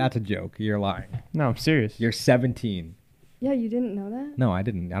know that? That's a joke. You're lying. No, I'm serious. You're 17. Yeah, you didn't know that? No, I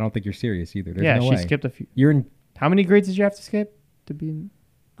didn't. I don't think you're serious either. There's yeah, no she way. skipped a few. You're in. How many grades did you have to skip to be in?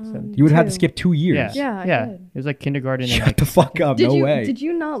 You would have to 2. skip 2 years. Yeah, Yeah, I yeah. did. It was like kindergarten and Shut like the fuck up. Did no you way. did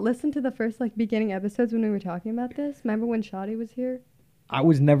you not listen to the first like beginning episodes when we were talking about this? Remember when Shadi was here? I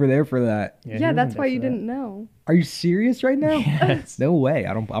was never there for that. he Yeah, wasn't that's there why for you that. didn't know. Are you serious right now? Yes. No way.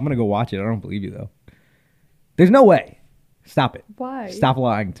 I'm gonna go watch it. I don't believe you though. There's no way. Stop it. Why? Stop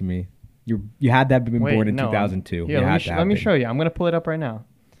lying to me. You had to have been Wait, born in no, 2002. Here, You let me, had sh- to let have me been. show you. I'm gonna pull it up right now.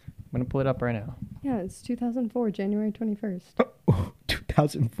 Yeah, it's 2004, January 21st.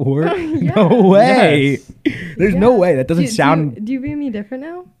 2004? Yeah. No way. There's no Yeah. way. That doesn't sound. Do you view me different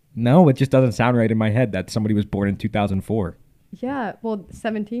now? No, it just doesn't sound right in my head that somebody was born in 2004. Yeah, well,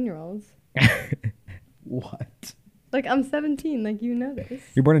 17-year-olds. What? Like I'm 17, like you know this.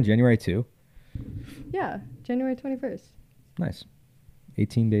 You're born in January 2? Yeah, January 21st. Nice.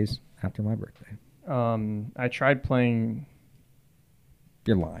 18 days after my birthday. I tried playing.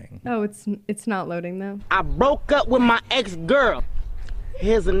 You're lying. Oh, it's not loading though. I broke up with my ex-girl.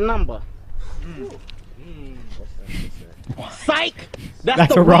 Here's a number. Psych!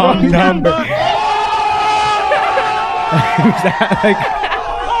 That's the wrong number. Who's that? Like,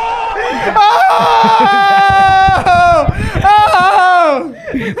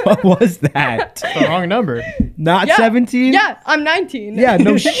 what was that? The wrong number. Not Yeah. 17? Yeah, I'm 19. Yeah,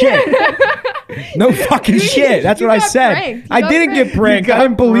 no shit. No fucking shit. That's you what I got said. pranked. You I got didn't get pranked. I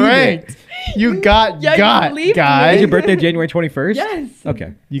didn't believe Pranked. it. You got Yeah, you got believed me. guy. Is your birthday January 21st? Yes.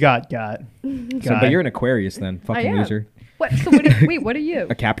 Okay. You got. So, Guy. but you're an Aquarius then. I Fucking am. loser. What? So what? Wait, what are you?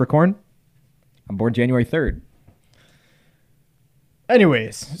 A Capricorn? I'm born January 3rd.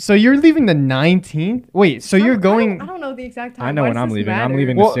 Anyways, so you're leaving the 19th. Wait, so you're going. I don't know the exact time. I know Why when does I'm this leaving. I'm matter?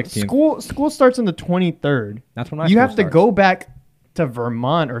 leaving Well, the 16th. school starts on the 23rd. That's when my You school have to starts. go back to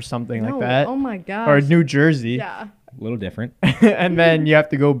Vermont or something No, like that, Oh my gosh. or New Jersey, Yeah. A little different. and then you have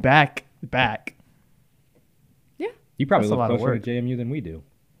to go back. You probably That's a live lot of closer work. to JMU than we do.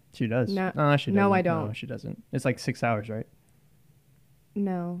 She does. No. She doesn't. No, I don't. No, she doesn't. It's like 6 hours, right?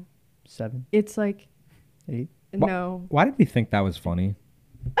 No. 7, It's like 8. no. Why did we think that was funny?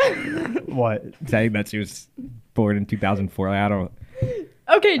 What? Saying that she was born in 2004. Like, I don't.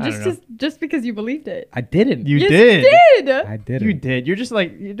 Okay, I don't know. just because you believed it. I didn't. You Yes, did. You did. I didn't. You did. You're just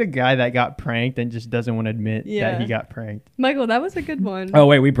like you're the guy that got pranked and just doesn't want to admit Yeah. that he got pranked. Michael, that was a good one. Oh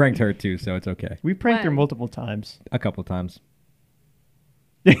wait, we pranked her too, so it's okay. We pranked her When? multiple times. A couple times.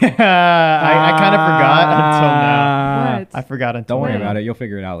 Yeah, I kind of forgot until now. What? I forgot until Don't worry now. about it. You'll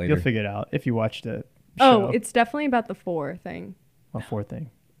figure it out later. You'll figure it out if you watched it. Oh, it's definitely about the 4 thing what 4 thing?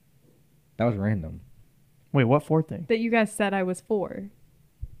 That was random. Wait, what 4 thing? that you guys said I was 4.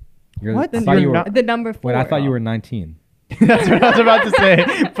 You're, What? I Then thought you're you were. not- The number 4. Wait, I thought you were 19. That's what I was about to say.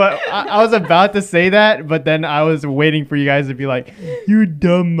 But I was about to say that, but then I was waiting for you guys to be like, "You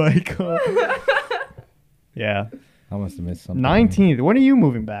dumb Michael." Yeah. I must have missed something. 19th. When are you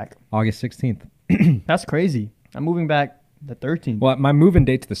moving back? August 16th. That's crazy. I'm moving back the 13th. Well, my moving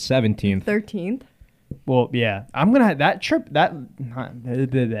date's the 17th. 13th. Well, yeah. I'm gonna that trip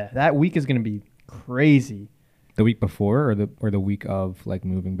that week is gonna be crazy. The week before, or the week of like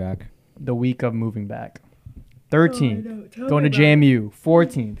moving back. The week of moving back. 13th, Tell going me to about it. JMU.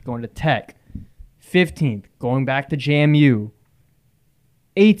 14th, going to Tech. 15th, going back to JMU.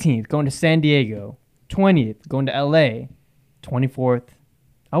 18th, going to San Diego. 20th, going to LA. 24th.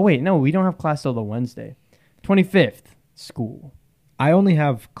 Oh wait, no, we don't have class till the Wednesday. 25th, school. I only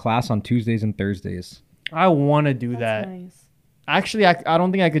have class on Tuesdays and Thursdays, I want to do That's that. nice. Actually, I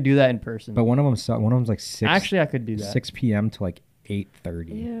don't think I could do that in person. but one of them's like 6. Actually, I could do that. 6 p.m. to like 8:30.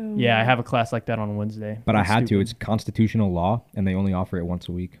 Ew. Yeah, I have a class like that on Wednesday. But I That's had to. stupid. It's constitutional law, and they only offer it once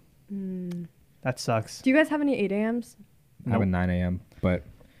a week. That sucks. Do you guys have any 8 a.m.s? I have a Nope. 9 a.m. But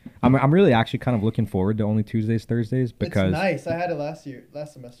I'm really actually kind of looking forward to only Tuesdays, Thursdays because nice. I had it last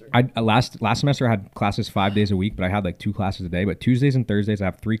semester. last semester I had classes 5 days a week, but I had like 2 classes a day. But Tuesdays and Thursdays I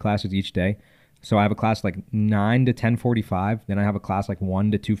have 3 classes each day. So I have a class like 9 to 10:45. Then I have a class like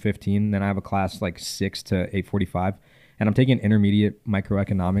 1 to 2:15. Then I have a class like 6 to 8:45. And I'm taking intermediate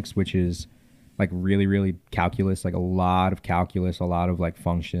microeconomics, which is like really, really calculus, like a lot of calculus, a lot of like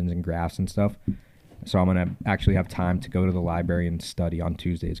functions and graphs and stuff. So I'm going to actually have time to go to the library and study on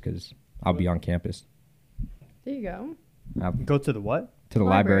Tuesdays because I'll be on campus. There you go. Go to the what? To the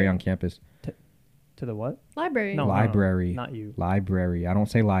library on campus. To the what? Library. No. Library. Not you. Library. I don't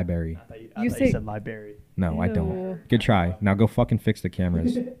say library. I thought You you say- said library. No, I Ew. don't. Good try. Now go fucking fix the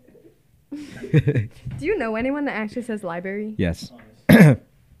cameras. Do you know anyone that actually says library? Yes.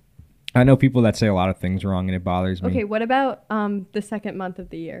 I know people that say a lot of things wrong and it bothers me. Okay, what about the second month of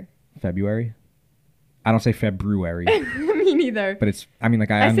the year? February? I don't say February, Me neither. but it's, I mean,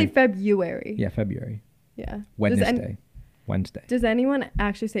 like I say February. yeah, February. Yeah. Wednesday. Does anyone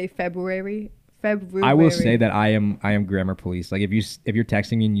actually say February? February. I will say that I am grammar police. Like if you're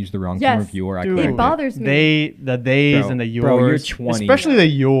texting me and use the wrong term Yes. of you or I Dude, correct It bothers me. The days Bro, and the yours. bro, you're 20. Especially the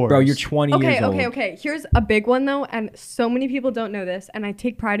yours. Bro, you're 20 Okay, years old. okay. Here's a big one though, and so many people don't know this, and I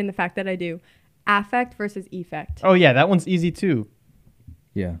take pride in the fact that I do. Affect versus effect. Oh yeah, that one's easy too.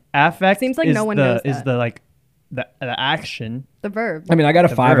 Yeah. Affect Seems like is no one the, knows is that. the like the action. The verb. I mean, I got a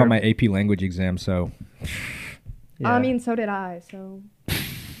The 5 on verb. my AP language exam, so Yeah. I mean, so did I. So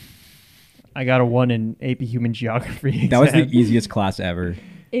I got a 1 in AP Human Geography. that was the exam. easiest class ever.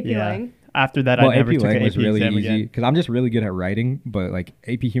 AP Yeah. Lang. After that, Well, I never AP took Lang an was AP really exam easy again. because I'm just really good at writing, but like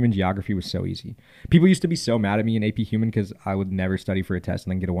AP Human Geography was so easy. People used to be so mad at me in AP Human because I would never study for a test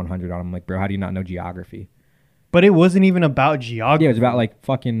and then get a 100 on them. Like, bro, how do you not know geography? But it wasn't even about geography. Yeah, it was about like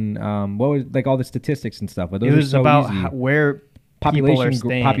fucking what was like all the statistics and stuff. But those It are was so about easy. where people are population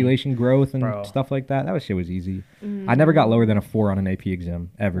staying. population growth and Bro. stuff like that. That shit was easy. I never got lower than a 4 on an AP exam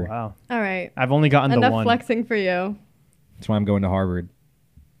ever. Wow. All right. I've only gotten the Enough 1. flexing for you. That's why I'm going to Harvard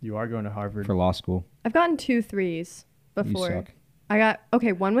You are going to Harvard. for law school. I've gotten 2 3s You before. suck. I got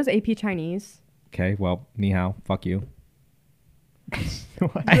okay. One was AP Chinese. Okay, well, ni hao, fuck you.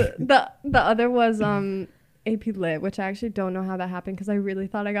 The other was AP Lit, which I actually don't know how that happened because I really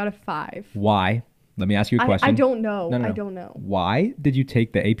thought I got a 5. Why? Let me ask you a question. I don't know. No, no, I no. don't know Why did you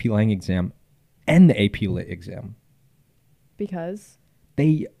take the AP Lang exam and the AP Lit exam? because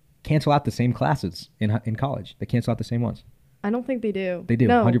They cancel out the same classes in college. They cancel out the same ones. I don't think they do. They do.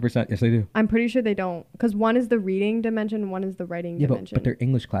 No, 100%. Yes, they do. I'm pretty sure they don't because one is the reading dimension, one is the writing Yeah, dimension. but they're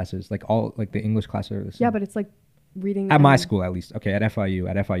English classes. Like all like the English classes are the same. yeah, but it's like reading. at my and- school at least. Okay, at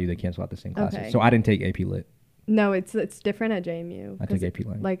FIU they cancel out the same classes. Okay. So I didn't take AP Lit. No, it's different at JMU. I took 'cause AP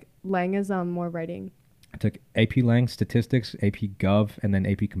Lang. Like Lang is more writing. I took AP Lang, Statistics, AP Gov, and then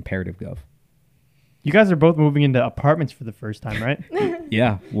AP Comparative Gov. You guys are both moving into apartments for the first time, right?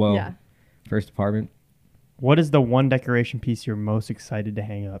 Yeah. Well, Yeah. first apartment. What is the one decoration piece you're most excited to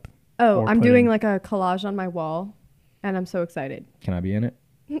hang up? Oh, Or I'm put doing in. like a collage on my wall, and I'm so excited. Can I be in it?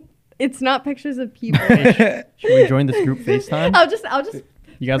 It's not pictures of people. Should we join this group FaceTime? I'll just.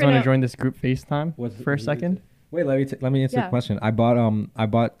 You guys print want to out- join this group FaceTime for a second? Wait, let me answer Yeah. the question. I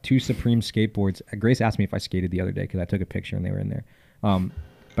bought 2 Supreme skateboards. Grace asked me if I skated the other day because I took a picture and they were in there.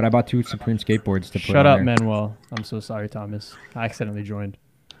 But I bought 2 Supreme skateboards to put. Shut on up, there. Manuel. I'm so sorry, Thomas. I accidentally joined.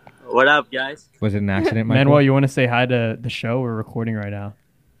 What up, guys? Was it an accident, Michael? Manuel, you want to say hi to the show? We're recording right now.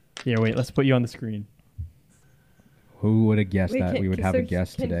 Yeah, wait. Let's put you on the screen. Who would have guessed that we would have a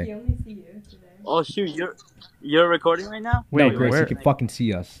guest today? Oh shoot, you're recording right now? No, Wait, Grace, where? you can fucking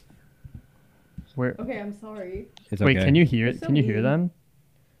see us. Where? Okay, I'm sorry. It's Wait, okay. can you hear You're it? so Can you hear mean. them?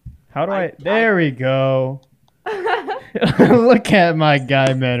 How do I? There we go. Look at my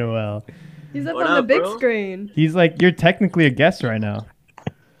guy, Manuel. He's up What on the up, big bro? screen. He's like, you're technically a guest right now.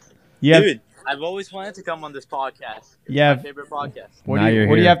 Yeah. Dude, I've always wanted to come on this podcast. It's Yeah. my favorite podcast. What Now do you're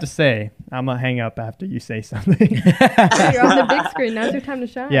you here. have to say? I'm gonna hang up after you say something. You're on the big screen. Now's your time to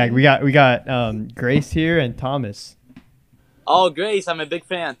shine. Yeah, we got Grace here and Thomas. Oh, Grace, I'm a big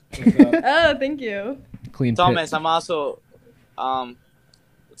fan. Oh, thank you. Clean Thomas, I'm also,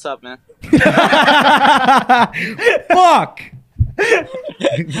 what's up, man? Fuck.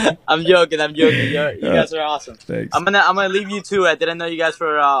 I'm joking. You guys are awesome. Thanks. I'm gonna leave you too. I didn't know you guys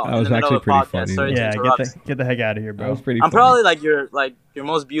were in was the middle actually of a pretty podcast. funny. Sorry to Yeah, interrupt. get the heck out of here, That bro. was pretty. I'm funny. probably like your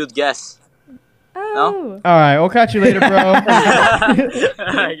most viewed guest. Oh. All right, we'll catch you later, bro.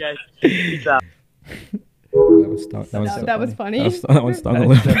 Alright, guys. Peace out. That was funny. That one stung a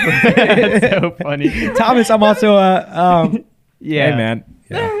little bit. That's so funny. Thomas, I'm also Yeah, Hey man.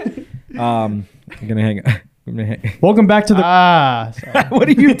 Yeah. I'm gonna hang. Welcome back to the. Sorry. What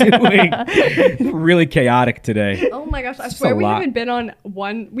are you doing? Really chaotic today. Oh my gosh, I It's swear a we lot. haven't been on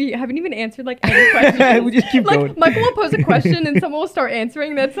one. We haven't even answered like any questions. We just keep like going. Michael will pose a question and someone will start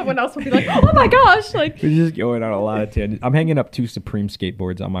answering, then someone else will be like, "Oh my gosh!" Like, We're just going on a lot of tangents. I'm hanging up 2 Supreme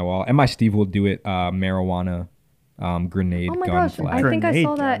skateboards on my wall, and my Steve will do it. Marijuana grenade oh my gun gosh, flag. I think I Grenade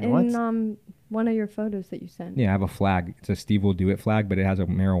saw that gun, in one of your photos that you sent. Yeah, I have a flag. It's a Steve will do it flag, but it has a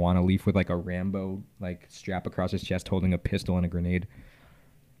marijuana leaf with like a Rambo like strap across his chest, holding a pistol and a grenade.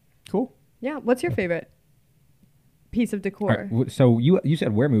 Cool. Yeah. What's your favorite piece of decor? All right, so you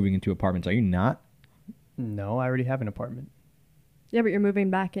said we're moving into apartments. Are you not? No, I already have an apartment. Yeah, but you're moving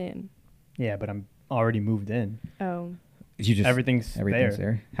back in. Yeah, but I'm already moved in. Oh. You just Everything's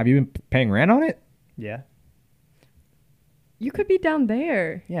there. Have you been paying rent on it? Yeah. You could be down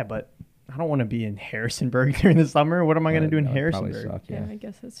there. Yeah, but I don't want to be in Harrisonburg during the summer. What am I going to do in That would probably Harrisonburg? suck, Yeah, yeah. I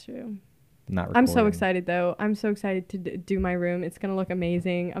guess that's true. Not. I'm so recording. excited though. I'm so excited to do my room. It's gonna look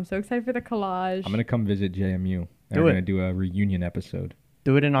amazing. I'm so excited for the collage. I'm gonna come visit JMU. And Do we're it. gonna do a reunion episode.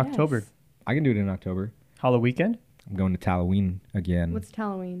 Do it in October. Yes. I can do it in October. Halloween weekend. I'm going to Halloween again. What's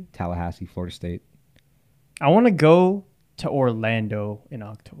Halloween? Tallahassee, Florida State. I want to go to Orlando in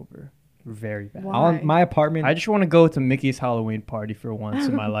October. Very bad. Why? My apartment. I just want to go to Mickey's Halloween party for once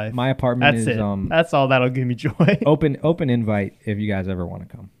in my life. My apartment That's is it. That's all that'll give me joy. open invite if you guys ever want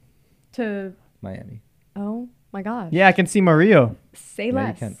to come. To Miami. oh my gosh. Yeah, I can see Mario. Say Yeah, you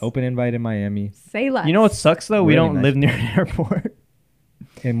less. can. Open invite in Miami. Say less. You know what sucks though? We Really don't nice. live near an airport.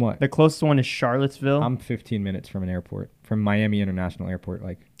 In what? The closest one is Charlottesville. I'm 15 minutes from an airport, from Miami International Airport.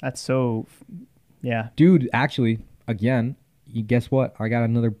 Like, That's so. Yeah. dude, actually, again, you guess what? I got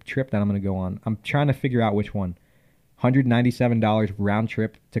another trip that I'm gonna go on. I'm trying to figure out which one. $197 round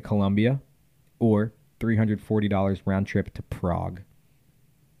trip to Colombia, or $340 round trip to Prague.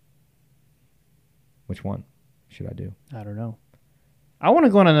 Which one should I do? I don't know. I want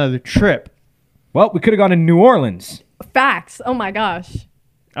to go on another trip. Well, we could have gone to New Orleans. facts? Oh my gosh.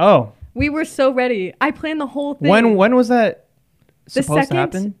 Oh, We were so ready. I planned the whole thing. when was that the supposed to second,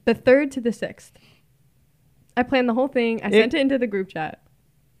 happen? the 3rd to the 6th. I planned the whole thing. I sent it into the group chat.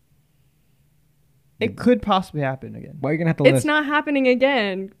 It could possibly happen again. Why are you gonna have to let It's us? not happening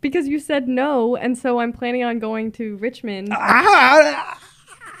again because you said no, and so I'm planning on going to Richmond.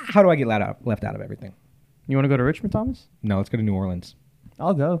 How do I get left out of everything? You want to go to Richmond, Thomas? No, let's go to New Orleans.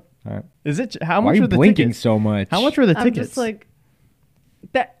 I'll go. All right. Is it? How Why much are you were the blinking tickets? so much? How much were the I'm tickets? just like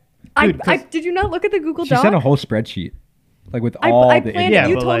that. Dude, I 'cause- did you not look at the Google She Doc? sent a whole spreadsheet, like with all I the. planned. Yeah,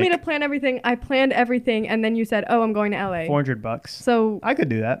 you but told me to like- plan everything. I planned everything, and then you said, "Oh, I'm going to LA." $400. So I could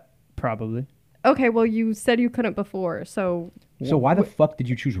do that probably. okay, well, you said you couldn't before, so So why the fuck did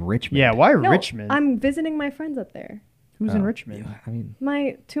you choose Richmond? Yeah, why no, Richmond? I'm visiting my friends up there. Who's in Richmond? Yeah, I mean,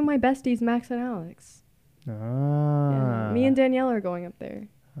 My besties, Max and Alex. Yeah, Ah. me and Danielle are going up there.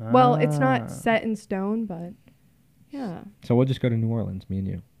 Well, it's Ah. not set in stone, but yeah. so we'll just go to New Orleans, me and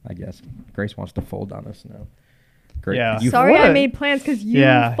you, I guess. Grace wants to fold on us now. Great. Yeah. You, Sorry, what I a- made plans because you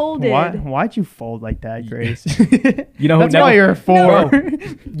Yeah. folded. Why'd you fold like that, Grace? You know who That's why never- you're a 4.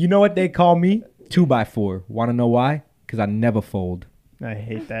 you know what they call me? 2x4. Want to know why? Because I never fold. I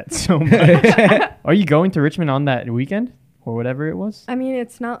hate that so much. Are you going to Richmond on that weekend or whatever it was? I mean,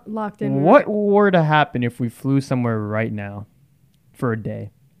 it's not locked in. What were to happen if we flew somewhere right now for a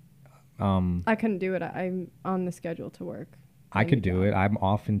day? I couldn't do it. I'm on the schedule to work. I could do it. I'm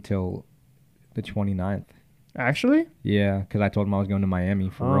off until the 29th. Actually? Yeah, because I told him I was going to Miami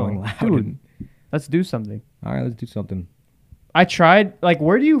for Rolling Loud. Dude, let's do something. All right, let's do something. I tried. Like,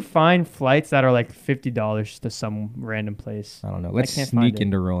 where do you find flights that are like $50 to some random place? I don't know. Let's can't find sneak it.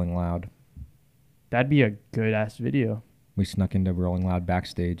 into Rolling Loud. That'd be a good ass video. We snuck into Rolling Loud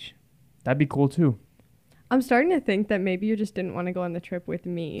backstage. That'd be cool too. I'm starting to think that maybe you just didn't want to go on the trip with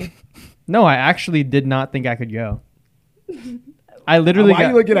me. No, I actually did not think I could go. I literally Why are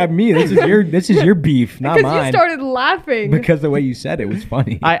you looking at me? This is your beef, not Because you mine. started laughing. Because the way you said it was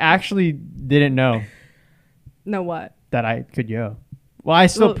funny. I actually didn't know No, what? that I could go. Well, I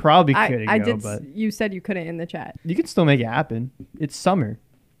still Well, probably I couldn't go, did. but You said you couldn't in the chat. you can still make it happen. It's summer.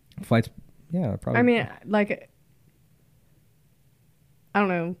 Flights. Yeah, probably. I mean, like, I don't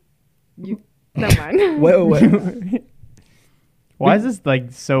know. You. Never mind. Whoa. Why is this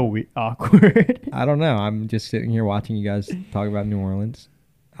like so awkward? I don't know. I'm just sitting here watching you guys talk about New Orleans.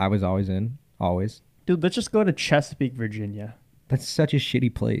 I was always in. Always. Dude, let's just go to Chesapeake, Virginia. That's such a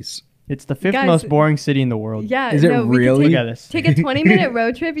shitty place. It's the 5th Guys- most boring city in the world. Yeah. Is it no, we could really? Look at this. Take a 20-minute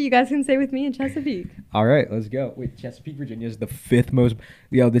road trip. You guys can stay with me in Chesapeake. All right, let's go. Wait, Chesapeake, Virginia is the 5th most.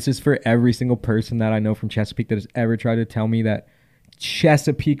 Yo, this is for every single person that I know from Chesapeake that has ever tried to tell me that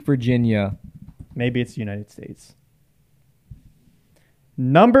Chesapeake, Virginia Maybe it's the United States.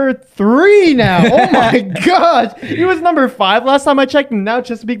 Number 3 now. Oh my gosh. He was number 5 last time I checked, and now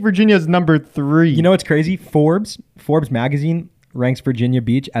Chesapeake, Virginia is number 3. You know what's crazy? Forbes magazine ranks Virginia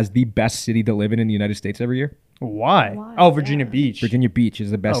Beach as the best city to live in the United States every year. Why? Why? Oh, Virginia Yeah. Beach. Virginia Beach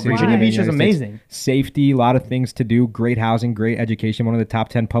is the best Oh, city. Virginia to live in Beach the is United States. amazing. Safety, a lot of things to do, great housing, great education, one of the top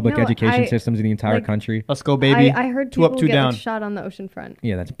 10 public No, education I- systems in the entire like- country. Let's go, baby. I heard 2 people up, 2 get down. like, shot on the ocean front.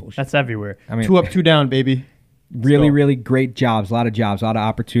 Yeah, that's bullshit. That's everywhere. I mean- 2 up, 2 down, baby. Really, go. really great jobs, a lot of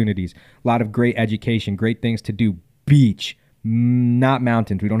opportunities, a lot of great education, great things to do. Beach, not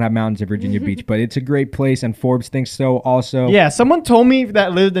mountains. We don't have mountains at Virginia Beach, but it's a great place, and Forbes thinks so also. Yeah, someone told me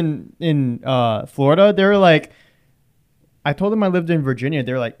that lived in Florida. They were like, I told them I lived in Virginia.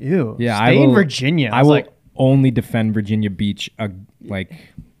 They were like, ew. Yeah, stay in Virginia. I was will like, only defend Virginia Beach. Like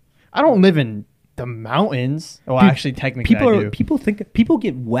I don't live in the mountains. Well, Dude, actually, technically, I do. people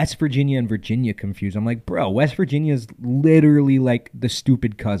get West Virginia and Virginia confused. I'm like, bro, West Virginia is literally like the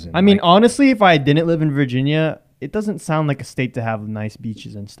stupid cousin. I mean, Like, honestly, if I didn't live in Virginia, it doesn't sound like a state to have nice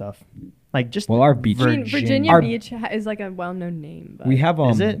beaches and stuff. Like just well, our beach. I mean, Virginia Our- Beach is like a well-known name. But we have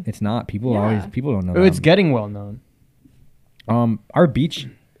Is it? It's not. People Yeah. don't know. Oh, it's that. getting well known. Our beach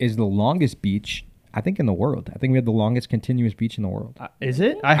is the longest beach I think in the world. I think we have the longest continuous beach in the world. Is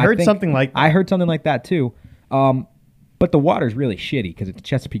it? I heard think- something like that. I heard something like that too. But the water's really shitty because it's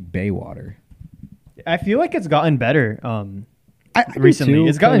Chesapeake Bay water. I feel like it's gotten better I do recently. too,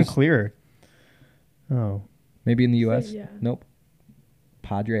 It's gotten 'cause clearer. Oh. maybe in the U.S. yeah. Nope.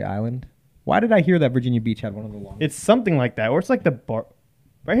 Padre Island. Why did I hear that Virginia Beach had one of the longest? It's something like that. Or it's like the bar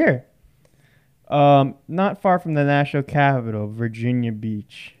right here. Not far from the national capital, Virginia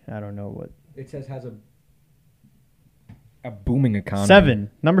Beach. I don't know what. It says has a booming economy.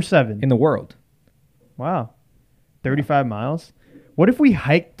 7. Number 7. in the world. Wow. 35 miles. What if we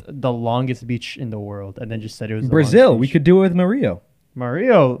hiked the longest beach in the world and then just said it was the Brazil. longest We beach? could do it with Mario.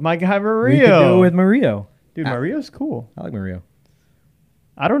 Mario, my guy Mario. We could do it with Mario. Dude, Ah. Mario's cool. I like Mario.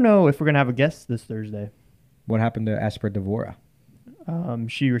 I don't know if we're gonna have a guest this Thursday. What happened to Esper Devora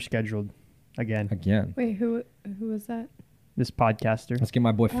She rescheduled again. again? wait, who was that? This podcaster. Let's get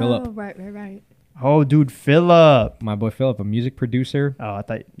my boy Philip. Oh, right. Oh, dude, Philip. My boy Philip, a music producer. Oh, I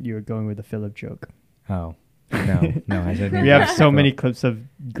thought you were going with the Philip joke. Oh, no, I said We have so many clips of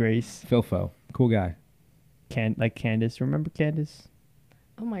Grace, Philfo, cool guy. like Candace. Remember Candace?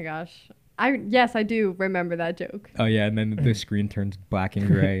 Oh my gosh. Yes, I do remember that joke. Oh yeah, and then the screen turns black and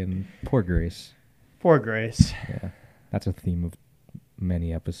gray, and poor Grace. Poor Grace. Yeah, that's a theme of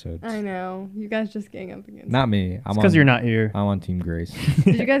many episodes. I know. You guys just gang up against Not me. It's because you're not here. I'm on Team Grace.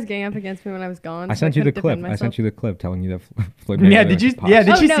 Did you guys gang up against me when I was gone? I so sent you the couldn't clip. defend I myself? sent you the clip telling you that Floyd Yeah, Mayweather did you? was Yeah,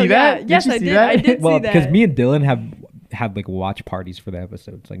 did Oh, you no, see yeah. that? Yes, did you I see did. that? I did. Well, see because that. me and Dylan have had like watch parties for the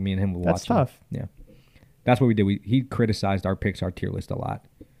episodes. Like me and him would watch That's them. tough. Yeah, that's what we did. He criticized our Pixar tier list a lot.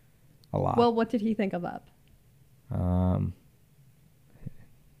 Well, what did he think of Up?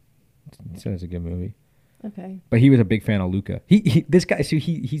 He said it's a good movie. Okay. But he was a big fan of Luca. This guy, so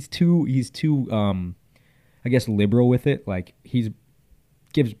he's too I guess liberal with it. Like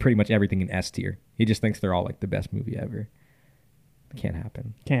gives pretty much everything an S tier. He just thinks they're all like the best movie ever. Can't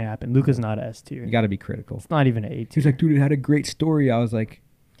happen. Can't happen. Luca's not a S tier. You got to be critical. It's not even an A He was tier. like, dude, it had a great story. I was like,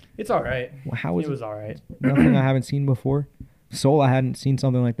 It's all right. well, how was It was all right. nothing I haven't seen before? Soul, I hadn't seen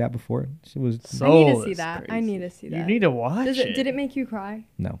something like that before. It was So- I need to Soul see is that. I crazy. need to see that. You need to watch it. Did it make you cry?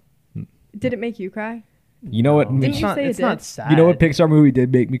 no. Did it make you cry? You know what? No, Didn't it's you not, say it it's did? not sad. You know what Pixar movie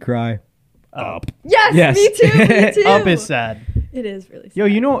did make me cry? Up. Yes, Yes. me too. Me too. Up is sad. It is really sad. Yo,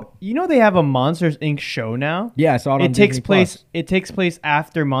 you know they have a Monsters Inc. show now. Yeah, I saw it. On It takes Disney place. Plus. It takes place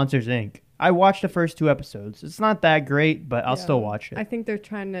after Monsters Inc. I watched the first 2 episodes. It's not that great, but I'll Yeah. still watch it. I think they're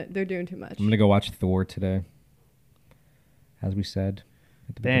doing too much. I'm gonna go watch Thor today. As we said.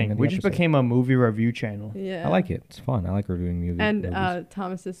 At the beginning Dang, of the we just episode. became a movie review channel. Yeah. I like it. It's fun. I like reviewing movies. And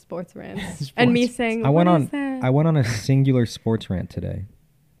Thomas's sports rants. And me saying, I went "What on. is that?" I went on a singular sports rant today.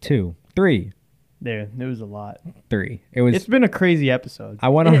 2, 3, There was a lot. 3. It was. It's been a crazy episode. I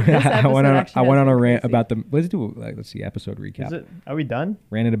went on. This I went episode on. actually I went has on a been rant crazy. about the. Let's do. Let's see. Episode recap. Is it? Are we done?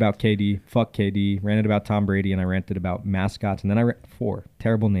 Ranted about KD. Fuck KD. Ranted about Tom Brady, and I ranted about mascots, and then I 4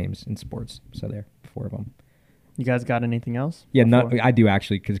 terrible names in sports. So there, 4 of them. You guys got anything else? Yeah, before? I do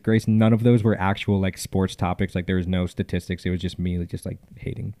actually, because Grace, none of those were actual like sports topics. Like there was no statistics. It was just me, like, just like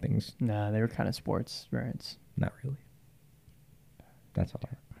hating things. Nah, they were kind of sports rants. Not really. That's all.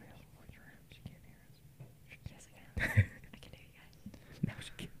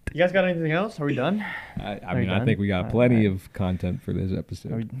 You guys got anything else? Are we done? I Are you mean, I done? think we got All plenty right. of content for this Are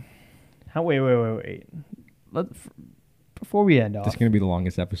episode. we, how? Wait. before we end off, This is gonna be the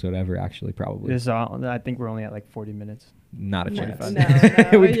longest episode ever. Actually, probably. I think we're only at like 40 minutes. Not a No, chance.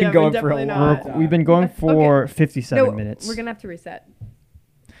 no, We've been yeah, going we're for a definitely long not. time. We've been going for 57 No, minutes. we're gonna have to reset.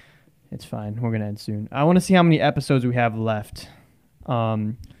 It's fine. We're gonna end soon. I want to see how many episodes we have left.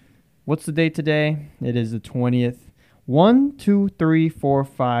 What's the date today? It is the 20th. 1, 2, 3, 4,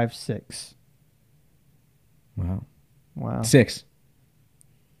 5, 6. Wow. Wow. 6.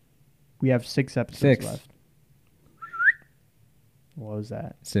 We have 6 episodes 6. left. What was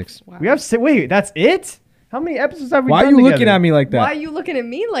that? 6. Wow. We have 6. Wait, that's it? How many episodes have we Why are done you looking together? at me like that? Why are you looking at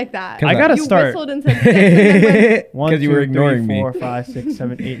me like that? 'Cause I gotta you start. whistled and said 6 and then went, 1, Because you 2, were 3, ignoring me. 4, 5, 6,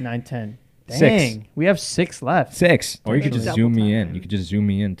 7, 8, 9, 10. Dang. 6. We have 6 left. 6. Or you could Actually. just zoom me Double in. You could just zoom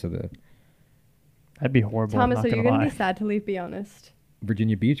me into the That'd be horrible. Thomas, I'm are not you gonna gonna lie. be sad to leave? Be honest.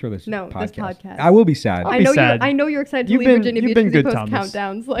 Virginia Beach or this No, podcast? this podcast. I will be sad. I'll I be know sad. I know you're excited to You've leave been- Virginia you've Beach been because you good, post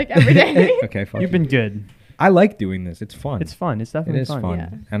Thomas. countdowns like every day. Okay, fuck You've you. been good. I like doing this. It's fun. It's fun. It's It definitely is fun. Yeah.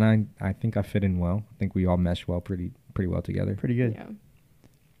 And I think I fit in well. I think we all mesh well pretty well together. Pretty good. Yeah.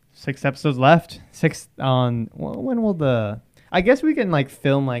 6 episodes left. 6 on. Well, when will the? I guess we can like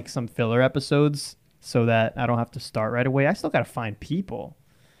film like some filler episodes so that I don't have to start right away. I still gotta find people.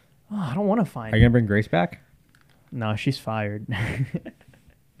 Oh, I don't want to find. Are you gonna bring Grace back? No, she's fired.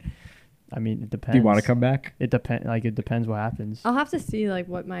 I mean, it depends. Do you want to come back? It depends. Like it depends what happens. I'll have to see like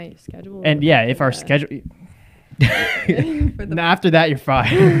what my schedule. And is yeah, for if our the- schedule. for the- No, after that, you're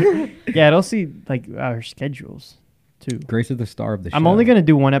fired. Yeah, it'll see like our schedules too. Grace is the star of the show. I'm only gonna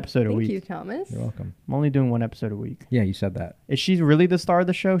do 1 episode a Thank week. you, Thomas. You're welcome. I'm only doing 1 episode a week. Yeah, you said that. Is she really the star of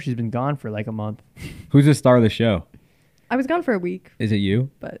the show? She's been gone for like a month. Who's the star of the show? I was gone for a week, Is it you?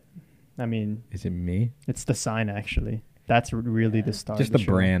 but I mean, Is it me? it's the sign actually. That's really the star. Just of the the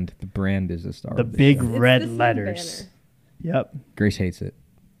show. brand. The brand is the star. The of the big show. It's red the same letters. Yep. Grace hates it.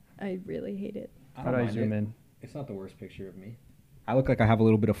 I really hate it. How do I zoom in? It's not the worst picture of me. I look like I have a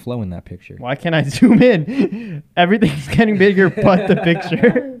little bit of flow in that picture. Why can't I zoom in? Everything's getting bigger but the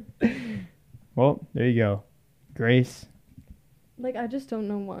picture. Well, there you go. Grace. Like I just don't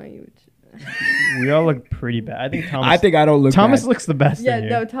know why you would. We all look pretty bad. I think Thomas. I think I don't look. Thomas bad. looks the best. Yeah, in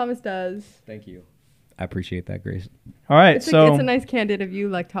here. no, Thomas does. Thank you. I appreciate that, Grace. All right, It's so it's a nice candid of you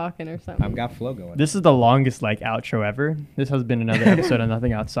like talking or something. I've got flow going. this is the longest like outro ever. This has been another episode of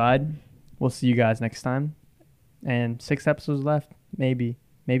Nothing Outside. We'll see you guys next time. And 6 episodes left, maybe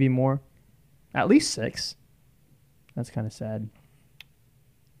more, at least 6. That's kind of sad.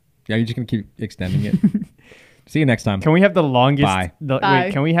 Yeah, you're just gonna keep extending it. See you next time. Can we have the longest? Bye. Bye.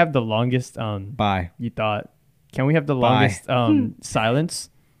 Wait, can we have the longest? Bye. You thought? Can we have the Bye. longest silence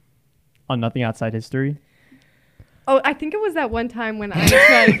on Nothing Outside history? Oh, I think it was that one time when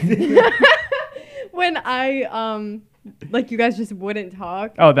I like, when I like you guys just wouldn't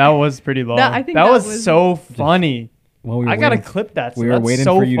talk. Oh, that was pretty long. I think that that was was- so funny. Well, we were I gotta waiting- clip that. we were that's waiting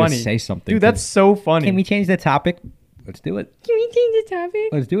so for you to funny. say something, Dude, that's 'cause- so funny. Can we change the topic? Let's do it. Can we change the topic?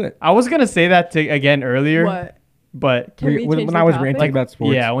 Let's do it. I was gonna say that again earlier, What? but Can we when change when the I was topic? ranting about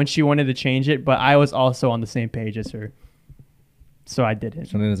sports. yeah, when she wanted to change it, but I was also on the same page as her, so I did it.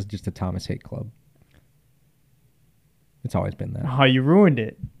 So then it's just a Thomas hate club. It's always been that. Oh, you ruined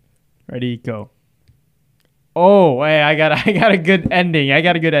it. Ready, go. Oh, wait, I got a good ending.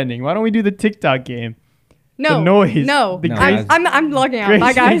 Why don't we do the TikTok game? No. The noise. No. The No, Grace- I'm logging out.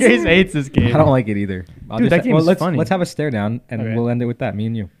 Bye guys. Grace hates this game. I don't like it either. Dude, that game is let's, funny. Let's have a stare down and Okay. we'll end it with that. Me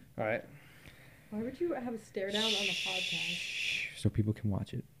and you, All right. Why would you have a stare down on the podcast? so people can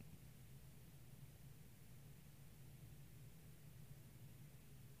watch it.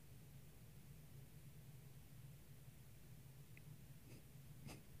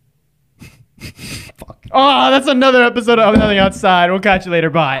 Oh, that's another episode of Nothing Outside. We'll catch you later.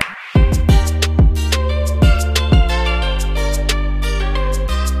 Bye.